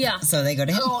Fogg. Yeah. So they go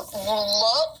to him. Who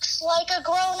looks like a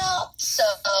grown-up, so...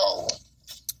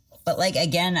 But, like,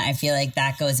 again, I feel like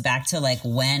that goes back to, like,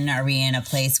 when are we in a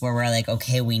place where we're like,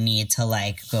 okay, we need to,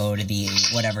 like, go to the,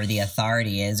 whatever the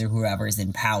authority is or whoever's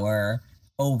in power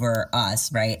over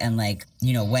us, right? And, like,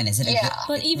 when is it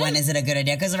when is it a good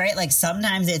idea? Because, right, like,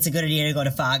 sometimes it's a good idea to go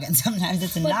to Fogg and sometimes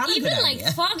it's not a good idea. But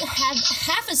even, Fogg had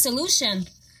half a solution.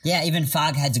 Yeah, even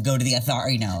Fogg had to go to the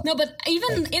authority, No, but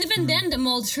even then, the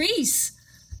Maltese...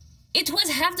 It was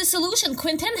half the solution.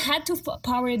 Quentin had to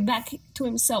power it back to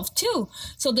himself, too.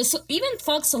 So even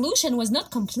Fogg's solution was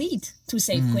not complete to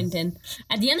save Quentin.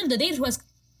 At the end of the day, it was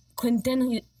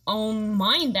Quentin's own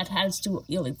mind that has to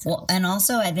heal itself. Well, and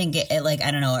also, I think, it like,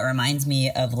 I don't know, it reminds me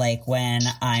of, like, when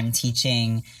I'm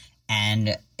teaching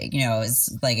and,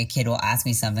 it's like a kid will ask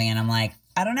me something and I'm like,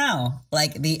 I don't know.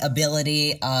 Like, the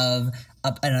ability of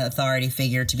an authority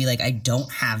figure to be like, I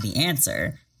don't have the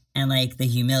answer. And, like, the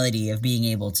humility of being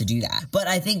able to do that. But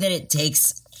I think that it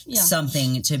takes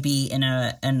something to be in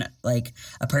a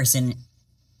person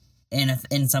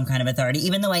in some kind of authority.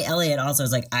 Even though Elliot also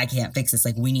is like, I can't fix this.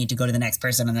 Like, we need to go to the next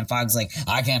person. And then Fogg's like,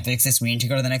 I can't fix this. We need to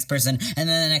go to the next person. And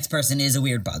then the next person is a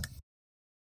weird bug.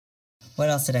 What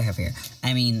else did I have here?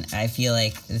 I mean, I feel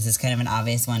like this is kind of an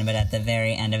obvious one, but at the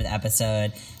very end of the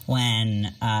episode,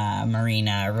 when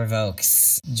Marina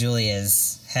revokes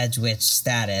Julia's hedge witch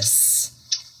status...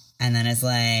 And then it's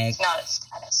like... It's not a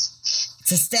status.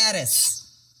 It's a status.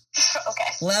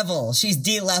 Okay. level. She's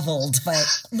de-leveled,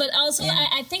 But also,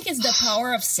 I think it's the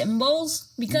power of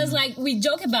symbols because, like, we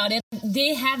joke about it.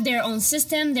 They have their own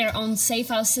system, their own safe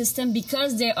house system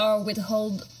because they are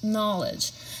withhold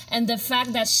knowledge. And the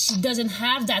fact that she doesn't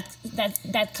have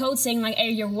that code saying, like, hey,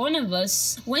 you're one of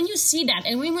us. When you see that,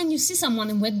 and when you see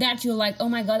someone with that, you're like, oh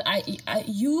my God,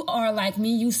 you are like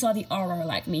me. You saw the aura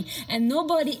like me. And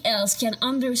nobody else can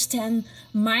understand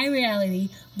my reality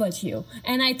but you.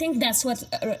 And I think that's what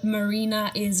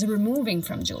Marina is removing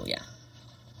from Julia.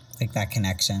 like that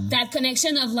connection. That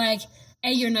connection of, like,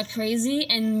 hey, you're not crazy.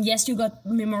 And yes, you got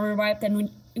memory wiped and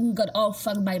we got all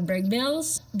fucked by break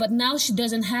bills, but now she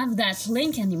doesn't have that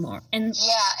link anymore. And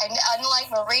yeah, and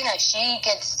unlike Marina, she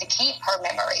gets to keep her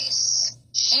memories.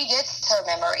 She gets her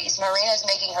memories. Marina's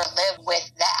making her live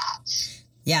with that.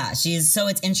 Yeah, so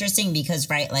it's interesting because,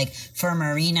 right, like, for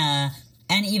Marina,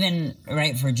 and even,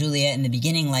 right, for Julia in the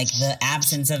beginning, like, the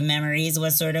absence of memories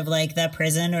was sort of like the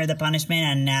prison or the punishment,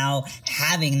 and now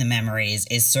having the memories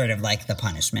is sort of like the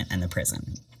punishment and the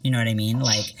prison. You know what I mean?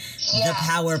 Like, the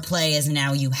power play is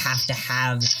now you have to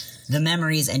have the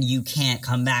memories and you can't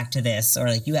come back to this, or,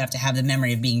 like, you have to have the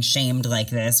memory of being shamed like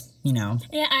this, you know?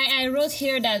 Yeah, I wrote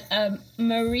here that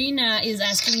Marina is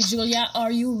asking Julia,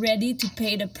 are you ready to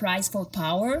pay the price for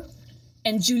power?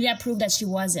 And Julia proved that she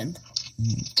wasn't.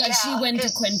 Because she went to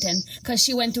Quentin, because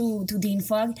she went to Dean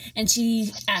Fogg, and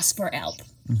she asked for help.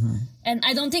 Mm-hmm. And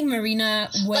I don't think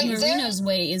Marina's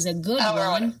way is a good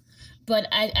one. But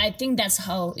I think that's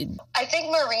how it... I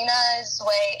think Marina's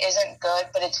way isn't good,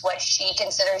 but it's what she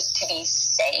considers to be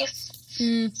safe.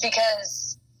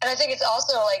 Because, and I think it's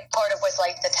also, like, part of with,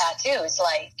 like, the tattoos.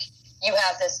 Like, you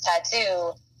have this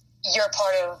tattoo, you're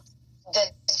part of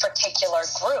this particular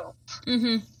group.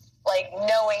 Mm-hmm. Like,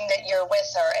 knowing that you're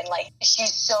with her, and, like,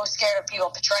 she's so scared of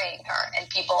people betraying her and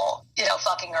people, you know,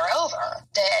 fucking her over,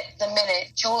 that the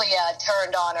minute Julia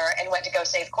turned on her and went to go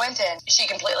save Quentin, she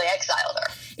completely exiled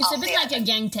her. It's a bit like a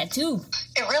gang tattoo.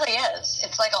 It really is.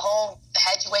 It's like a whole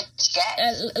hedge witch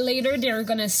gang. Later, they're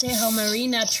gonna say how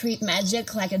Marina treat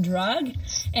magic like a drug,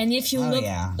 and if you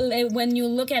when you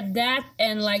look at that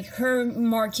and, like, her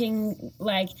marking,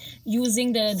 like,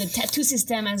 using the tattoo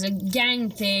system as a gang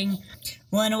thing.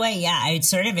 Well, in a way, yeah, it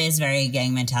sort of is very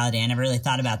gang mentality. I never really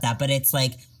thought about that, but it's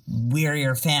like, we're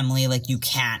your family, like, you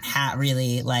can't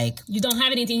really, like... You don't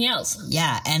have anything else.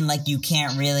 Yeah, and, like, you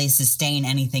can't really sustain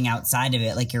anything outside of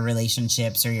it, like your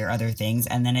relationships or your other things,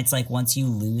 and then it's like, once you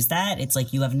lose that, it's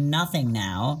like you have nothing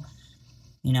now,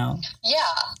 you know? Yeah.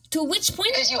 To which point...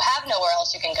 Because you have nowhere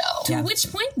else you can go. To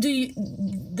which point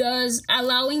does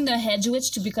allowing the hedge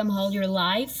witch to become all your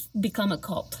life become a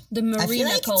cult? The Marina I feel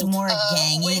like cult. It's more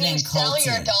gangy than culty. When you sell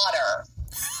your daughter.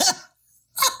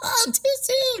 Too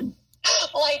soon.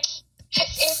 Like,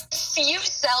 if you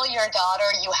sell your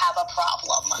daughter, you have a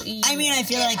problem. I mean, I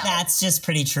feel like that's just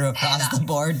pretty true across the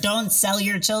board. Don't sell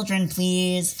your children,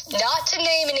 please. Not to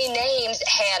name any names,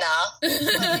 Hannah,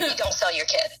 but don't sell your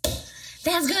kid.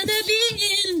 That's gonna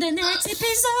be in the next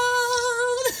episode.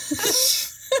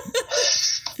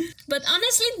 But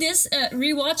honestly, this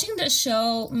rewatching the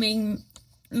show made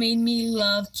me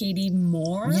love Katie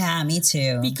more. Yeah, me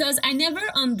too. Because I never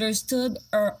understood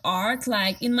her arc.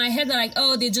 Like, in my head, like,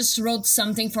 oh, they just wrote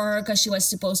something for her because she was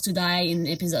supposed to die in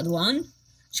episode 1.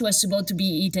 She was supposed to be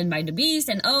eaten by the beast,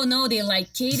 and oh no, they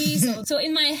like Katie. So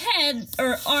in my head,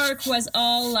 her arc was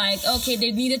all like, okay,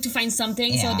 they needed to find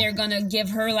something, so they're gonna give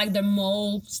her, like, the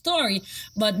mole story.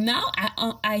 But now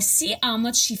I see how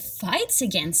much she fights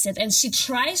against it, and she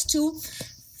tries to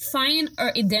find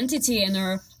her identity and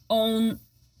her own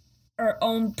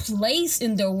place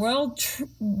in the world,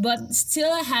 but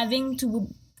still having to,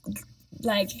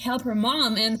 like, help her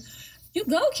mom. And you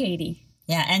go, Katie.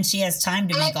 Yeah, and she has time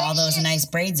to make all those nice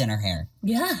braids in her hair.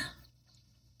 Yeah. And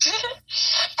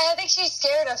I think she's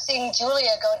scared of seeing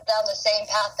Julia go down the same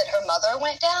path that her mother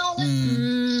went down.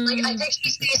 Like, I think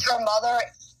she sees her mother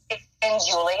in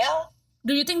Julia.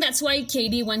 Do you think that's why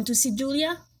Katie went to see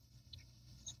Julia?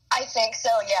 I think so,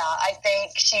 yeah. I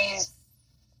think she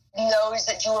knows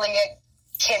that Julia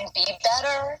can be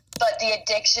better, but the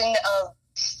addiction of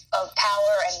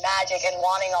power and magic and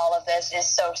wanting all of this is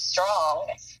so strong.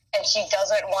 And she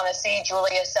doesn't want to see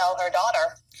Julia sell her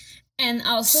daughter. And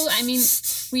also, I mean,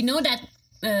 we know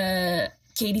that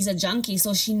Katie's a junkie,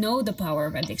 so she knows the power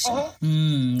of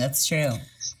addiction. That's true.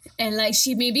 And, like,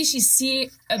 she see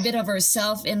a bit of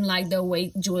herself in, like, the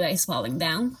way Julia is falling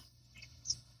down.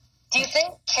 Do you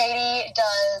think Katie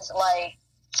does, like,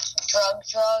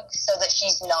 drugs so that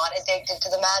she's not addicted to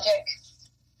the magic?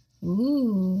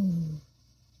 Ooh.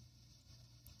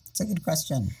 That's a good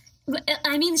question.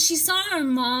 I mean, she saw her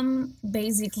mom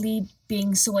basically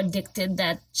being so addicted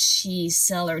that she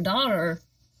sell her daughter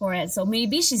for it. So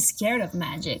maybe she's scared of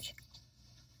magic.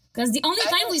 Because the only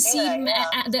time we see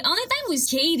the only time we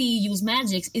see Katie use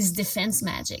magic is defense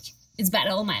magic. It's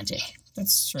battle magic.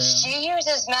 That's true. She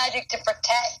uses magic to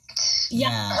protect.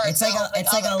 Yeah, it's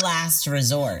like a last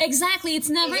resort. Exactly. It's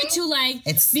never to like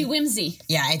be whimsy.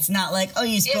 Yeah, it's not like, oh,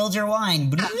 you spilled your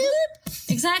wine.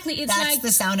 Exactly. It's That's like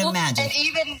the sound of magic. And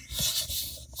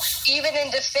even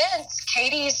in defense,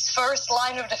 Katie's first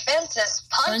line of defense is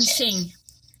punching.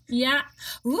 Yeah.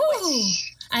 Ooh.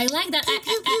 I like that.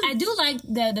 I do like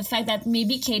the fact that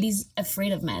maybe Katie's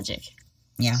afraid of magic.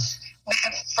 Yeah.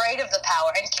 Afraid of the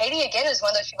power. And Katie, again, is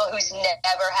one of those people who's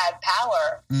never had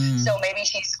power. So maybe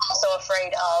she's also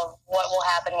afraid of what will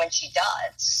happen when she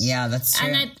does. Yeah, that's true.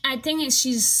 And I think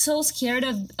she's so scared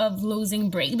of losing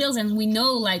break bills, and we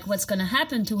know, like, what's going to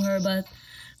happen to her. But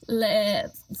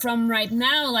from right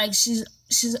now, like, she's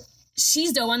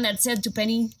the one that said to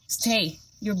Penny, stay.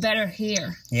 You're better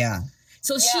here. Yeah.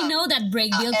 So she know that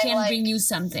break bill can like, bring you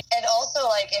something. And also,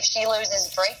 like, if she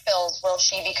loses break bills, will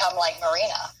she become like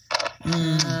Marina?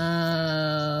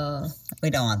 We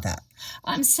don't want that.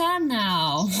 I'm sad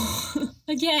now.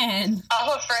 Again. I'm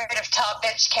afraid of top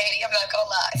bitch Katie, I'm not gonna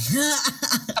lie.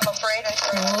 I'm afraid of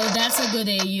her. Oh, that's a good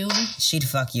AU. She'd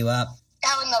fuck you up.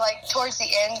 How in the, like, towards the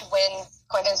end, when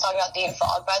Quentin's talking about Dean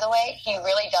Fogg, by the way, he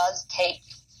really does take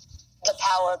the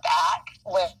power back.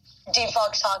 When Dean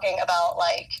Fogg's talking about,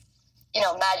 like, you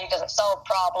know, magic doesn't solve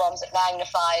problems, it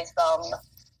magnifies them.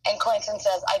 And Quentin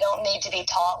says, I don't need to be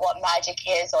taught what magic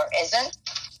is or isn't.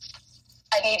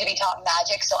 I need to be taught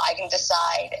magic so I can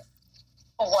decide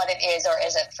what it is or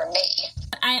isn't for me.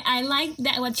 I like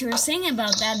that what you're saying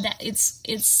about that it's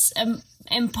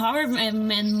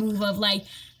empowerment move of like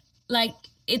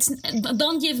it's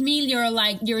don't give me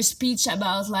your speech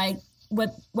about like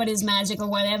what is magic or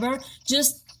whatever.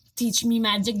 Just teach me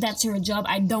magic. That's your job.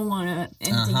 I don't want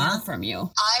anything else from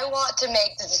you. I want to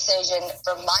make the decision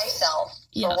for myself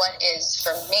for what is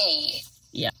for me.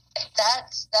 Yeah.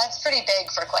 That's pretty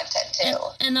big for Quentin too.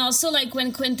 And also, like,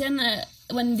 when Quentin,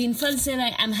 when Dean Fogg said,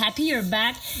 like, I'm happy you're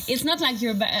back, it's not like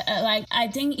you're back. Like, I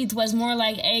think it was more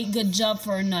like, hey, good job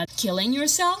for not killing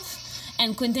yourself.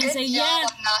 And Quentin said, yeah.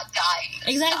 I'm not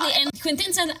dying. Exactly. And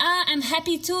Quentin said, I'm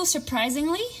happy too,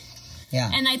 surprisingly. Yeah.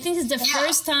 And I think it's the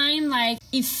first time, like,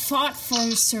 he fought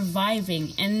for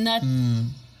surviving and not...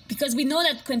 Because we know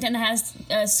that Quentin has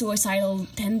a suicidal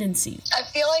tendency. I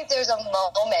feel like there's a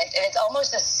moment, and it's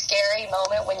almost a scary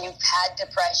moment when you've had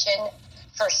depression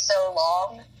for so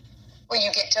long, where you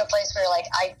get to a place where you're like,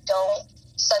 I don't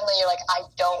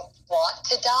want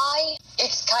to die.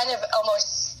 It's kind of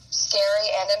almost scary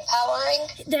and empowering.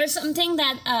 There's something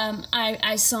that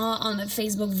I saw on a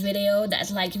Facebook video that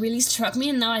like really struck me,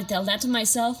 and now I tell that to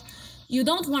myself. You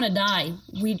don't want to die.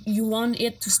 You want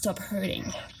it to stop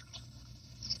hurting.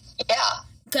 Yeah.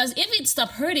 Because if it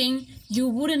stopped hurting, you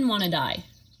wouldn't want to die.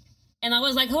 And I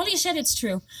was like, holy shit, it's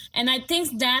true. And I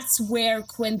think that's where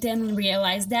Quentin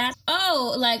realized that,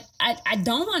 I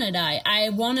don't want to die. I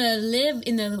want to live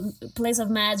in a place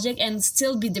of magic and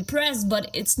still be depressed,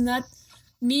 but it's not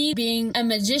me being a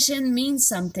magician means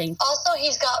something. Also,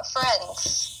 he's got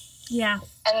friends. Yeah.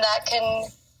 And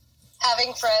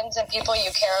having friends and people you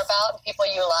care about and people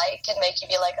you like can make you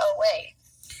be like, oh, wait.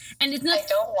 And it's not I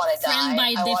don't want to die.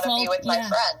 By I default, want to be with my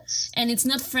friends. And it's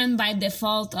not friend by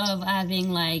default of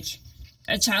having like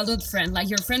a childhood friend, like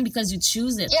your friend because you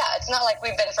choose it. Yeah, it's not like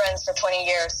we've been friends for 20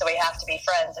 years, so we have to be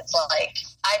friends. It's like,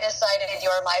 I decided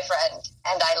you're my friend,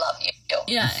 and I love you.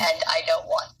 Yeah. And I don't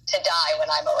want to die when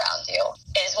I'm around you,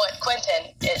 is what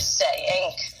Quentin is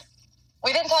saying.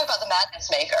 We didn't talk about the Madness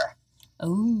Maker.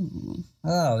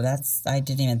 Oh, I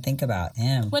didn't even think about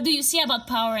him. What do you see about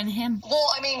power in him?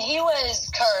 Well, I mean, he was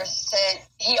cursed.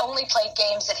 He only played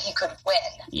games that he could win.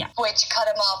 Yeah. Which cut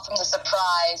him off from the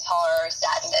surprise, horror,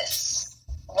 sadness,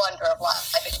 wonder of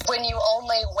life. When you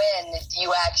only win, do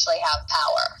you actually have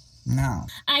power? No.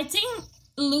 I think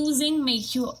losing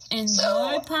makes you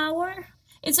enjoy power.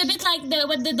 It's a bit like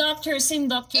what the doctor is saying,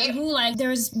 Doctor Who, like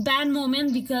there's bad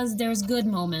moments because there's good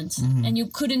moments. Mm-hmm. And you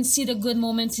couldn't see the good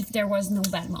moments if there was no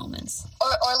bad moments.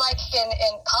 Or like in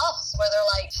Puffs, where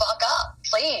they're like, fuck up,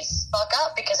 please, fuck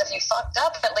up. Because if you fucked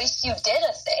up, at least you did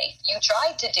a thing. You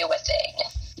tried to do a thing.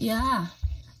 Yeah.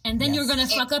 And then you're going to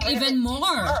fuck up even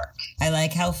more. I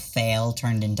like how fail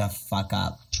turned into fuck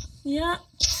up. Yeah.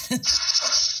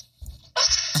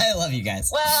 I love you guys.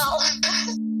 Well...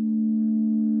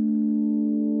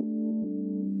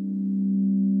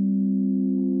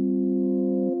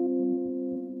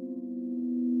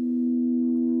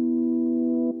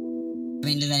 I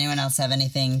mean, does anyone else have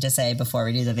anything to say before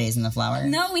we do the vase and the flower?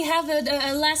 No, we have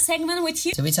a last segment with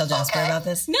you. Did we tell Jasper about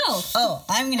this? No. Oh,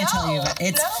 I'm going to tell you about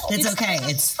it. It's okay.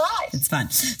 It's fun.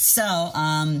 So,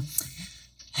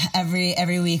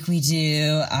 every week we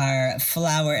do our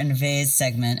flower and vase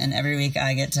segment, and every week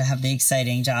I get to have the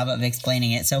exciting job of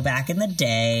explaining it. So back in the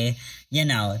day,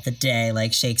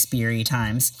 like Shakespeare-y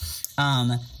times,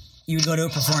 you would go to a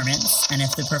performance, and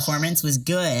if the performance was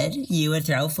good, you would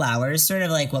throw flowers, sort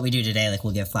of like what we do today, like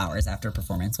we'll give flowers after a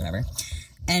performance, whatever.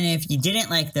 And if you didn't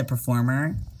like the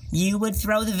performer, you would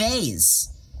throw the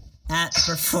vase at the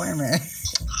performer.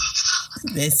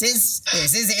 This is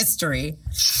history.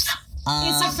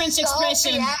 It's a French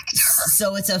expression.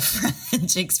 So it's a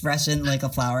French expression, like a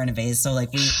flower in a vase. So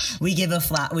like we give the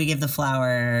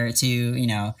flower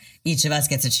to, each of us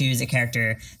gets to choose a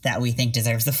character that we think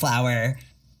deserves the flower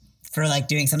for like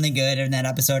doing something good in that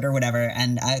episode or whatever,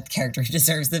 and a character who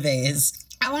deserves the vase.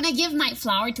 I want to give my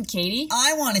flower to Katie.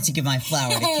 I wanted to give my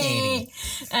flower to Katie.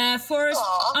 For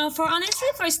honestly,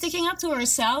 for sticking up to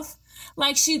herself.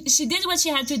 Like she did what she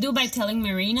had to do by telling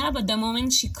Marina, but the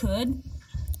moment she could,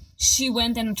 she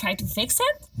went and tried to fix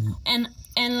it.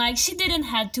 And like she didn't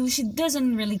have to. She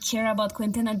doesn't really care about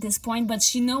Quentin at this point, but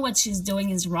she know what she's doing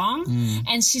is wrong,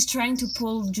 and she's trying to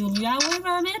pull Julia away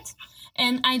from it.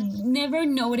 And I never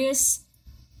noticed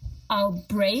how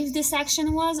brave this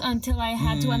action was until I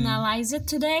had to analyze it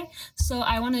today. So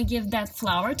I want to give that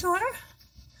flower to her.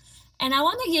 And I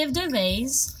want to give the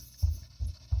vase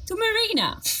to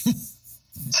Marina.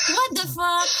 What the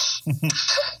fuck?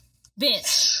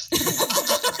 Bitch.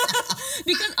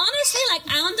 Because honestly, like,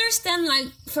 I understand, like,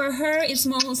 for her, it's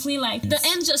mostly like the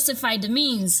end justified the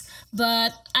means.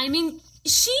 But, I mean,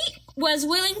 she was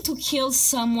willing to kill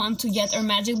someone to get her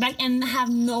magic back and have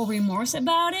no remorse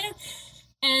about it.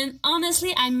 And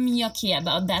honestly, I'm yucky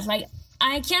about that. Like,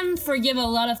 I can forgive a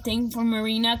lot of things for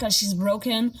Marina because she's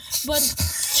broken, but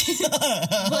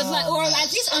like, or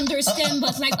at least understand.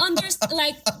 But like,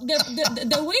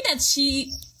 the way that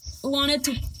she wanted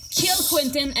to kill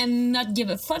Quentin and not give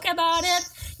a fuck about it.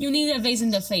 You need a vase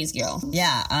in the face, girl.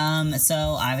 Yeah. So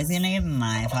I was gonna give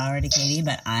my flower to Katie,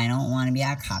 but I don't want to be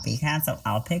a copycat, so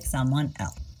I'll pick someone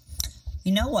else.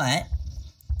 You know what?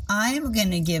 I'm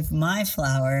gonna give my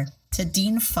flower to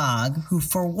Dean Fogg, who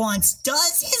for once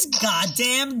does his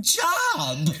goddamn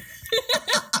job.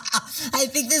 I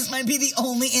think this might be the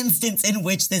only instance in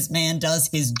which this man does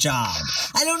his job.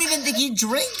 I don't even think he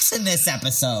drinks in this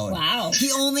episode. Wow.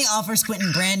 He only offers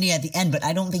Quentin brandy at the end, but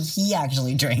I don't think he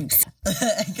actually drinks.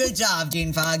 Good job,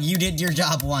 Dean Fogg. You did your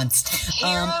job once.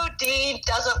 Hero Dean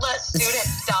doesn't let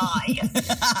students die.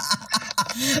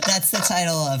 That's the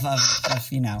title of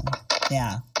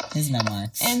his memoir.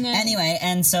 And then, anyway,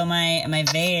 and so my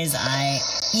vase,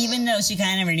 even though she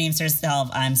kind of redeems herself,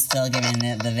 I'm still giving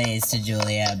the vase to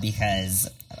Julia because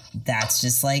that's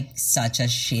just like such a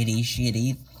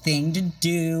shitty thing to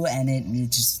do, and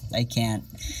I can't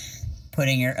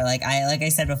putting her like I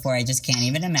said before, I just can't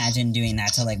even imagine doing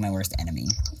that to like my worst enemy.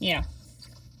 Yeah.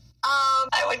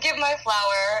 I would give my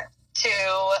flower to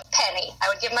Penny. I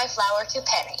would give my flower to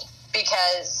Penny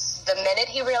because the minute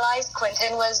he realized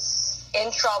Quentin was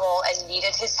in trouble and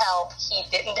needed his help, he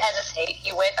didn't hesitate.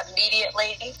 He went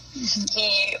immediately.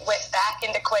 He went back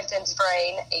into Quentin's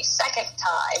brain a second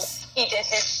time. He did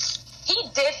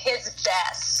his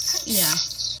best. Yeah.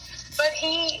 But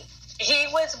he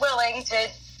was willing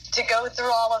to go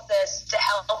through all of this to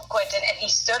help Quentin, and he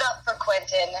stood up for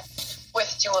Quentin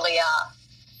with Julia.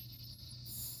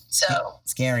 So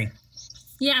scary.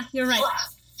 Yeah, you're right.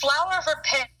 Flower for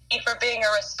Penny for being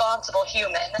a responsible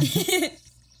human.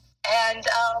 And,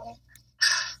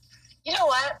 you know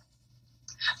what?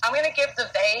 I'm going to give the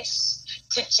vase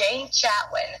to Jane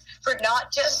Chatwin for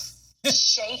not just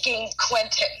shaking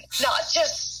Quentin, not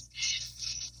just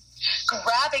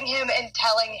grabbing him and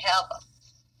telling him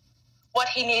what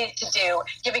he needed to do,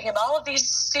 giving him all of these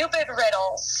stupid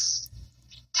riddles,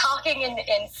 talking in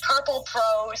purple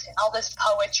prose and all this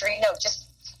poetry. No, just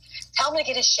tell him to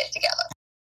get his shit together.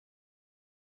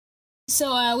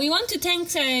 So we want to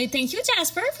thank you,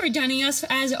 Jasper, for joining us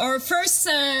as our first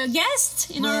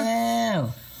guest in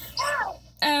our.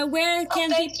 Where can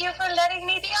thank you for letting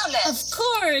me be on this. Of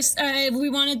course, we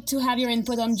wanted to have your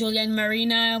input on Julia and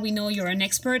Marina. We know you're an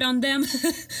expert on them.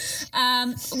 I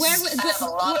have a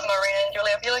lot of Marina and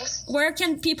Julia feelings. Where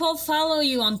can people follow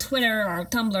you on Twitter or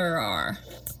Tumblr, or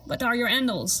what are your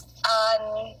handles?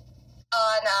 On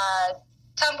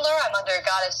Tumblr, I'm under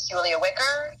Goddess Julia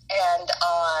Wicker, and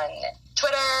on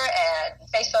Twitter and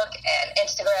Facebook and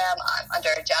Instagram, I'm under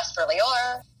Jasper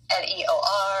Leor,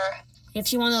 Leor.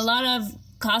 If you want a lot of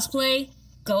cosplay,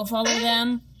 go follow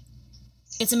them.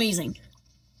 It's amazing.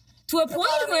 To a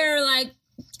point where, like,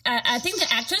 I think the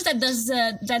actress that does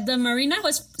that the Marina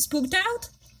was spooked out.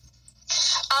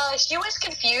 She was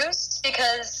confused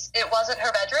because it wasn't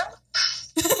her bedroom.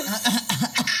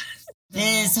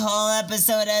 This whole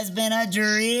episode has been a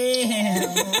dream.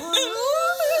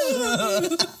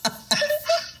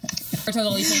 We're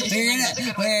totally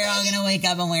finished. We're all gonna wake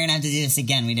up and we're gonna have to do this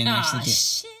again. We didn't actually do it.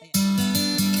 Shit.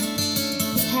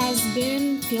 Has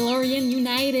been Philorian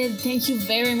United. Thank you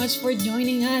very much for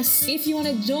joining us. If you want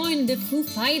to join the Foo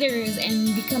Fighters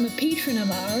and become a patron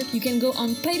of ours, you can go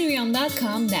on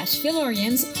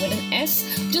patreon.com/Philorians with an S,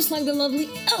 just like the lovely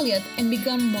Elliot, and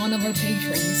become one of our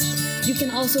patrons. You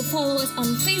can also follow us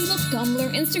on Facebook,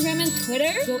 Tumblr, Instagram, and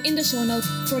Twitter. Go in the show notes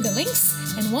for the links.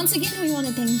 And once again, we want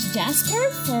to thank Jasper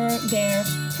for their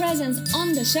presence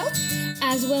on the show,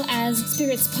 as well as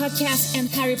Spirits Podcast and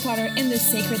Harry Potter and the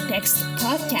Sacred Text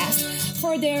Podcast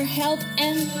for their help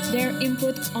and their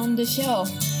input on the show.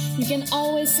 You can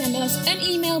always send us an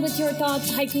email with your thoughts,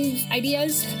 haikus,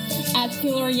 ideas at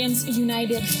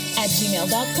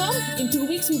philoriansunited@gmail.com. In 2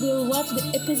 weeks, we will watch the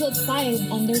episode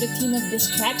 5 under the theme of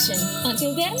distraction.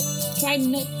 Until then, try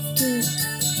not to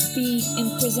be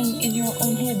imprisoned in your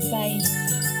own head by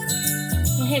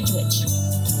a head witch.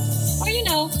 Or, you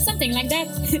know, something like that.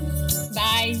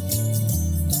 Bye.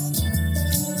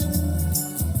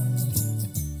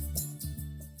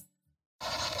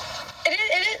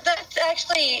 That's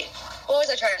actually, what was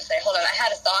I trying to say? Hold on, I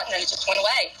had a thought and then it just went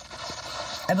away.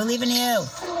 I believe in you.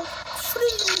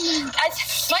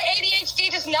 My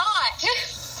ADHD does not.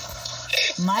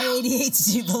 My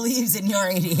ADHD believes in your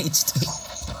ADHD.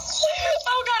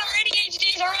 Oh God, our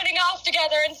ADHDs are running off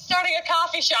together and starting a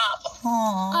coffee shop.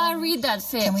 Aww. Read that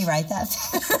fic. Can we write that?